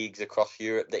different leagues across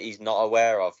Europe that he's not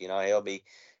aware of.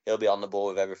 He'll be on the ball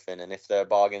with everything, and if there are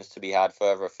bargains to be had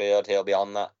further afield, he'll be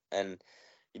on that. And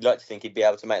you'd like to think he'd be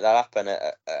able to make that happen.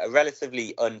 A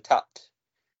relatively untapped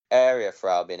area for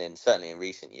Albion, certainly in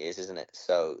recent years, isn't it?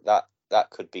 So that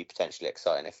could be potentially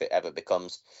exciting if it ever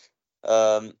becomes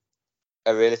a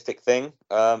realistic thing.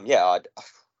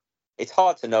 It's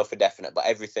hard to know for definite, but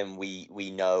everything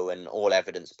we know and all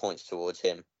evidence points towards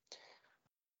him.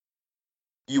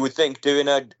 You would think doing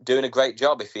a great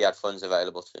job if he had funds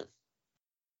available to him.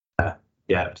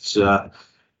 Yeah,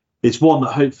 it's one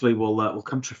that hopefully will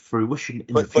come to fruition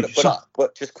in the future.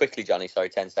 But just quickly, Johnny, sorry,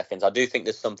 10 seconds. I do think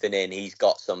there's something he's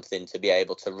got something to be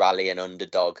able to rally an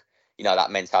underdog.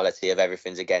 That mentality of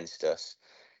everything's against us.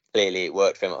 Clearly, it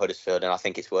worked for him at Huddersfield, and I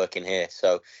think it's working here.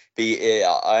 So,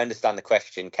 I understand the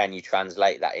question. Can you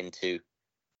translate that into,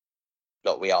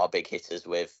 look, we are big hitters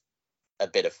with a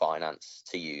bit of finance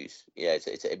to use? Yeah,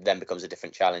 it then becomes a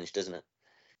different challenge, doesn't it?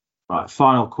 Right,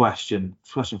 final question.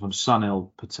 Question from Sunil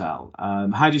Patel.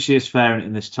 How do you see us faring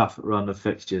in this tough run of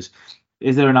fixtures?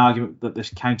 Is there an argument that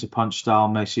this counter-punch style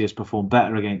may see us perform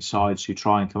better against sides who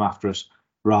try and come after us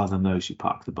rather than those who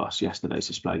park the bus? Yesterday's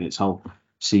display against Hull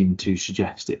seemed to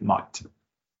suggest it might.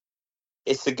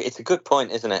 It's a good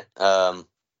point, isn't it?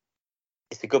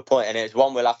 It's a good point, and it's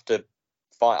one we'll have to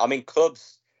find. I mean,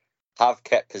 clubs have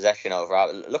kept possession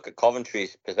over. Look at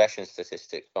Coventry's possession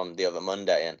statistics from the other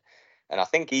Monday, and I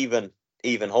think even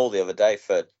Hall the other day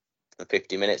for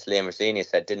 50 minutes, Liam Rosenior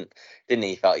said didn't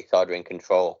he felt his side were in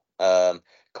control.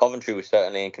 Coventry was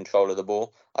certainly in control of the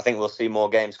ball. I think we'll see more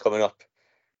games coming up.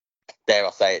 Dare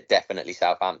I say it, definitely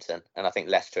Southampton, and I think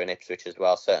Leicester and Ipswich as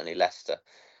well. Certainly Leicester.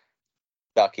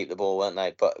 They'll keep the ball, won't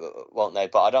they? But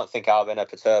I don't think Albion are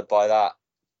perturbed by that.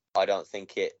 I don't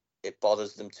think it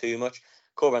bothers them too much.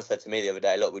 Corban said to me the other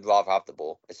day, look, we'd rather have the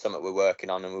ball. It's something we're working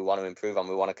on and we want to improve on.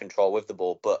 We want to control with the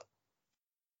ball. But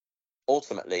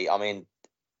ultimately, I mean,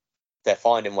 they're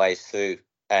finding ways through.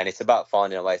 And it's about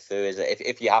finding a way through. Is it?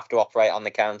 If you have to operate on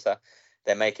the counter,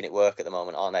 they're making it work at the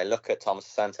moment, aren't they? Look at Thomas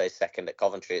Asante's second at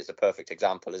Coventry. It's a perfect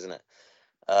example, isn't it?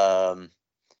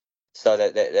 So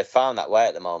they've found that way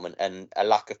at the moment, and a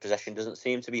lack of possession doesn't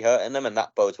seem to be hurting them, and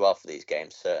that bodes well for these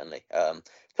games, certainly.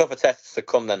 Tougher tests to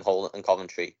come than Hull and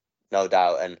Coventry, no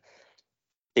doubt, and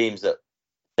teams that,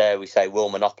 dare we say, will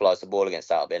monopolise the ball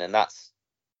against Albion, and that's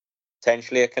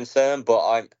potentially a concern,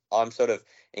 but I'm sort of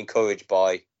encouraged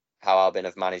by how Albion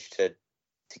have managed to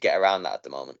get around that at the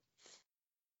moment.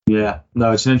 Yeah,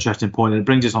 no, it's an interesting point, and it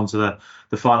brings us on to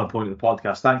the final point of the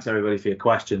podcast. Thanks, everybody, for your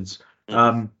questions.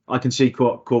 I can see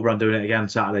Corberan doing it again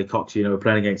Saturday. Cox, we're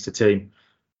playing against a team,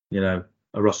 a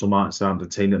Russell Martin Southampton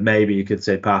team that maybe you could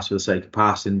say pass for the sake of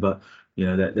passing, but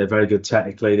they're very good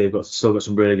technically. They've still got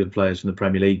some really good players from the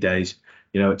Premier League days.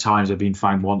 At times they've been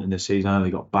found wanting this season. I know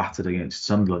they got battered against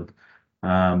Sunderland,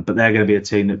 but they're going to be a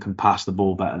team that can pass the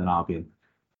ball better than Albion.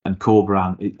 And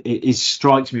Corberan, it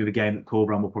strikes me with a game that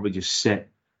Corberan will probably just sit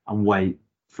and wait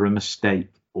for a mistake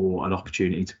or an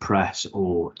opportunity to press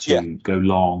or to go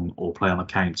long or play on a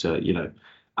counter,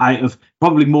 out of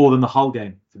probably more than the Hull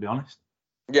game, to be honest.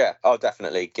 Yeah,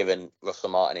 definitely, given Russell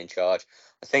Martin in charge.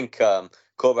 I think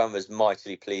Corberan was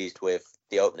mightily pleased with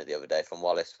the opener the other day from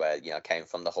Wallace, where, came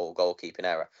from the whole goalkeeping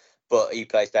error. But he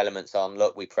placed elements on,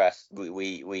 look, we pressed,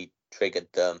 we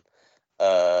triggered them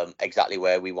exactly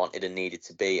where we wanted and needed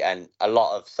to be. And a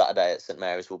lot of Saturday at St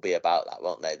Mary's will be about that,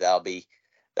 won't they? They'll be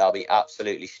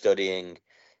absolutely studying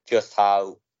just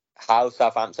how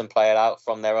Southampton play it out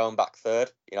from their own back third.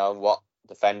 What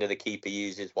defender the keeper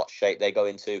uses, what shape they go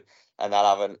into, and they'll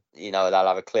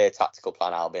have a clear tactical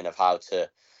plan, Albion, of how to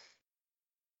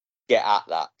get at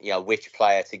that. Which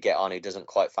player to get on who doesn't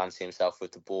quite fancy himself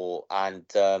with the ball, and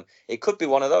it could be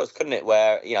one of those, couldn't it?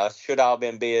 Where should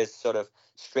Albion be as sort of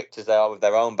strict as they are with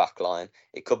their own back line,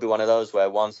 it could be one of those where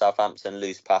one Southampton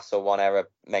loose pass or one error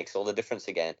makes all the difference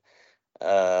again.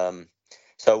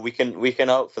 So we can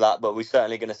hope for that, but we're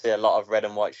certainly going to see a lot of red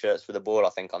and white shirts for the ball,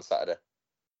 I think, on Saturday.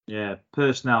 Yeah,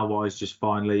 personnel-wise, just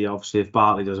finally, obviously, if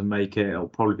Bartley doesn't make it, it'll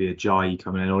probably be a Jai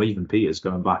coming in, or even Peters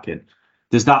going back in.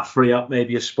 Does that free up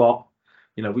maybe a spot?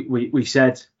 We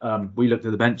said, we looked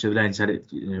at the bench the other day and said,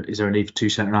 is there a need for 2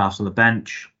 centre-halves on the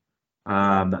bench?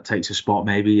 That takes a spot,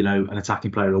 maybe, an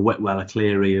attacking player, a Whitwell, a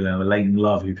Cleary, a Leighton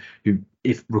Love, who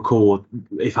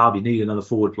if Harvey need another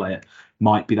forward player,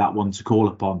 might be that one to call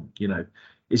upon. Do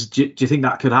you think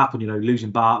that could happen?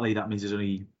 Losing Bartley, that means there's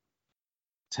only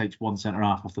takes 1 centre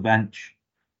half off the bench,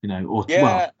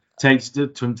 takes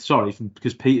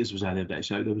because Peters was there the other day,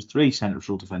 so there was 3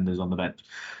 central defenders on the bench.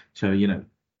 So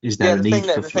is there a need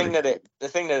for 3? The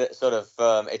thing that it sort of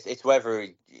it's whether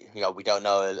we don't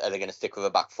know, are they going to stick with a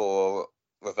back 4 or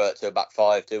revert to a back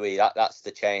 5? Do we? That's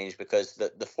the change, because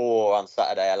the 4 on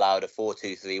Saturday allowed a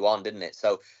 4-2-3-1, didn't it?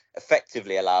 So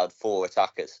effectively allowed 4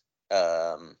 attackers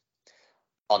on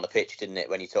the pitch, didn't it?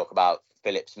 When you talk about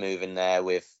Phillips moving there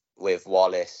with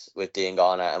Wallace, with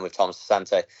Diangana, and with Thomas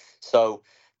Asante. So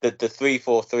the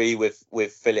 3-4-3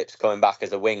 with Phillips coming back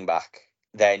as a wing back,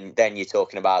 then you're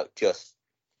talking about just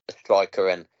a striker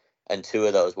and 2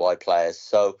 of those wide players.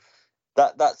 So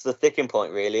that's the sticking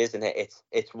point, really, isn't it?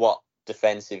 It's what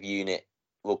defensive unit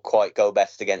will quite go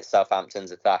best against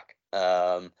Southampton's attack.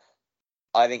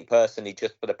 I think personally,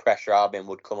 just for the pressure Albion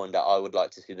would come under, I would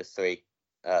like to see the 3.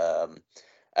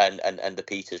 And the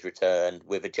Peters return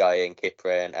with Ajayi and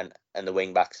Kipre and the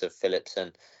wing backs of Phillips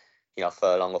and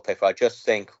Furlong or Pickford. I just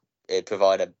think it'd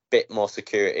provide a bit more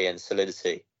security and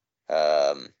solidity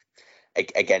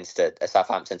against a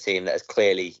Southampton team that has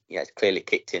clearly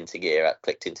clicked into gear,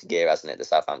 hasn't it? The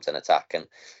Southampton attack, and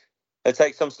it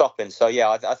takes some stopping. So yeah,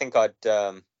 I think I'd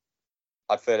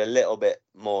feel a little bit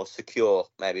more secure,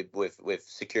 maybe with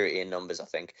security in numbers, I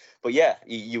think. But yeah,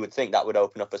 you would think that would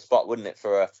open up a spot, wouldn't it,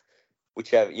 for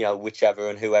whichever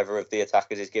and whoever of the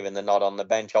attackers is given the nod on the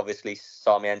bench. Obviously,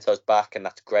 Sarmiento's back, and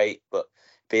that's great. But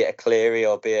be it a Cleary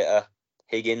or be it a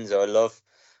Higgins or a Love,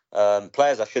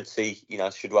 players I should see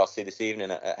this evening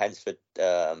at Hensford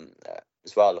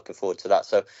as well. Looking forward to that.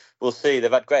 So we'll see.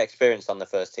 They've had great experience on the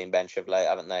first team bench of late,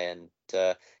 haven't they? And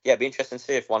it'd be interesting to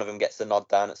see if one of them gets the nod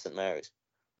down at St Mary's.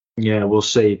 Yeah, we'll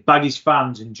see. Baggies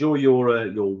fans, enjoy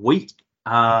your week.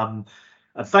 And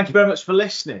thank you very much for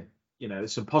listening.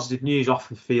 There's some positive news off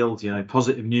the field.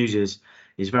 Positive news is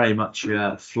very much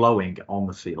flowing on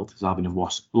the field. As Albion have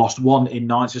lost 1 in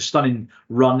 9. It's a stunning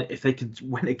run. If they can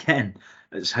win again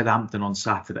at Southampton on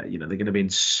Saturday, they're going to be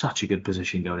in such a good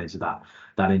position going into that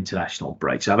international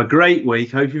break. So have a great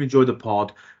week. Hope you enjoyed the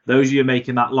pod. Those of you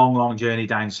making that long journey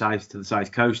down south to the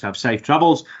south coast, have safe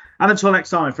travels. And until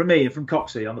next time, from me and from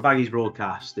Coxie on the Baggies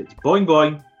broadcast, it's boing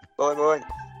boing. Boing boing.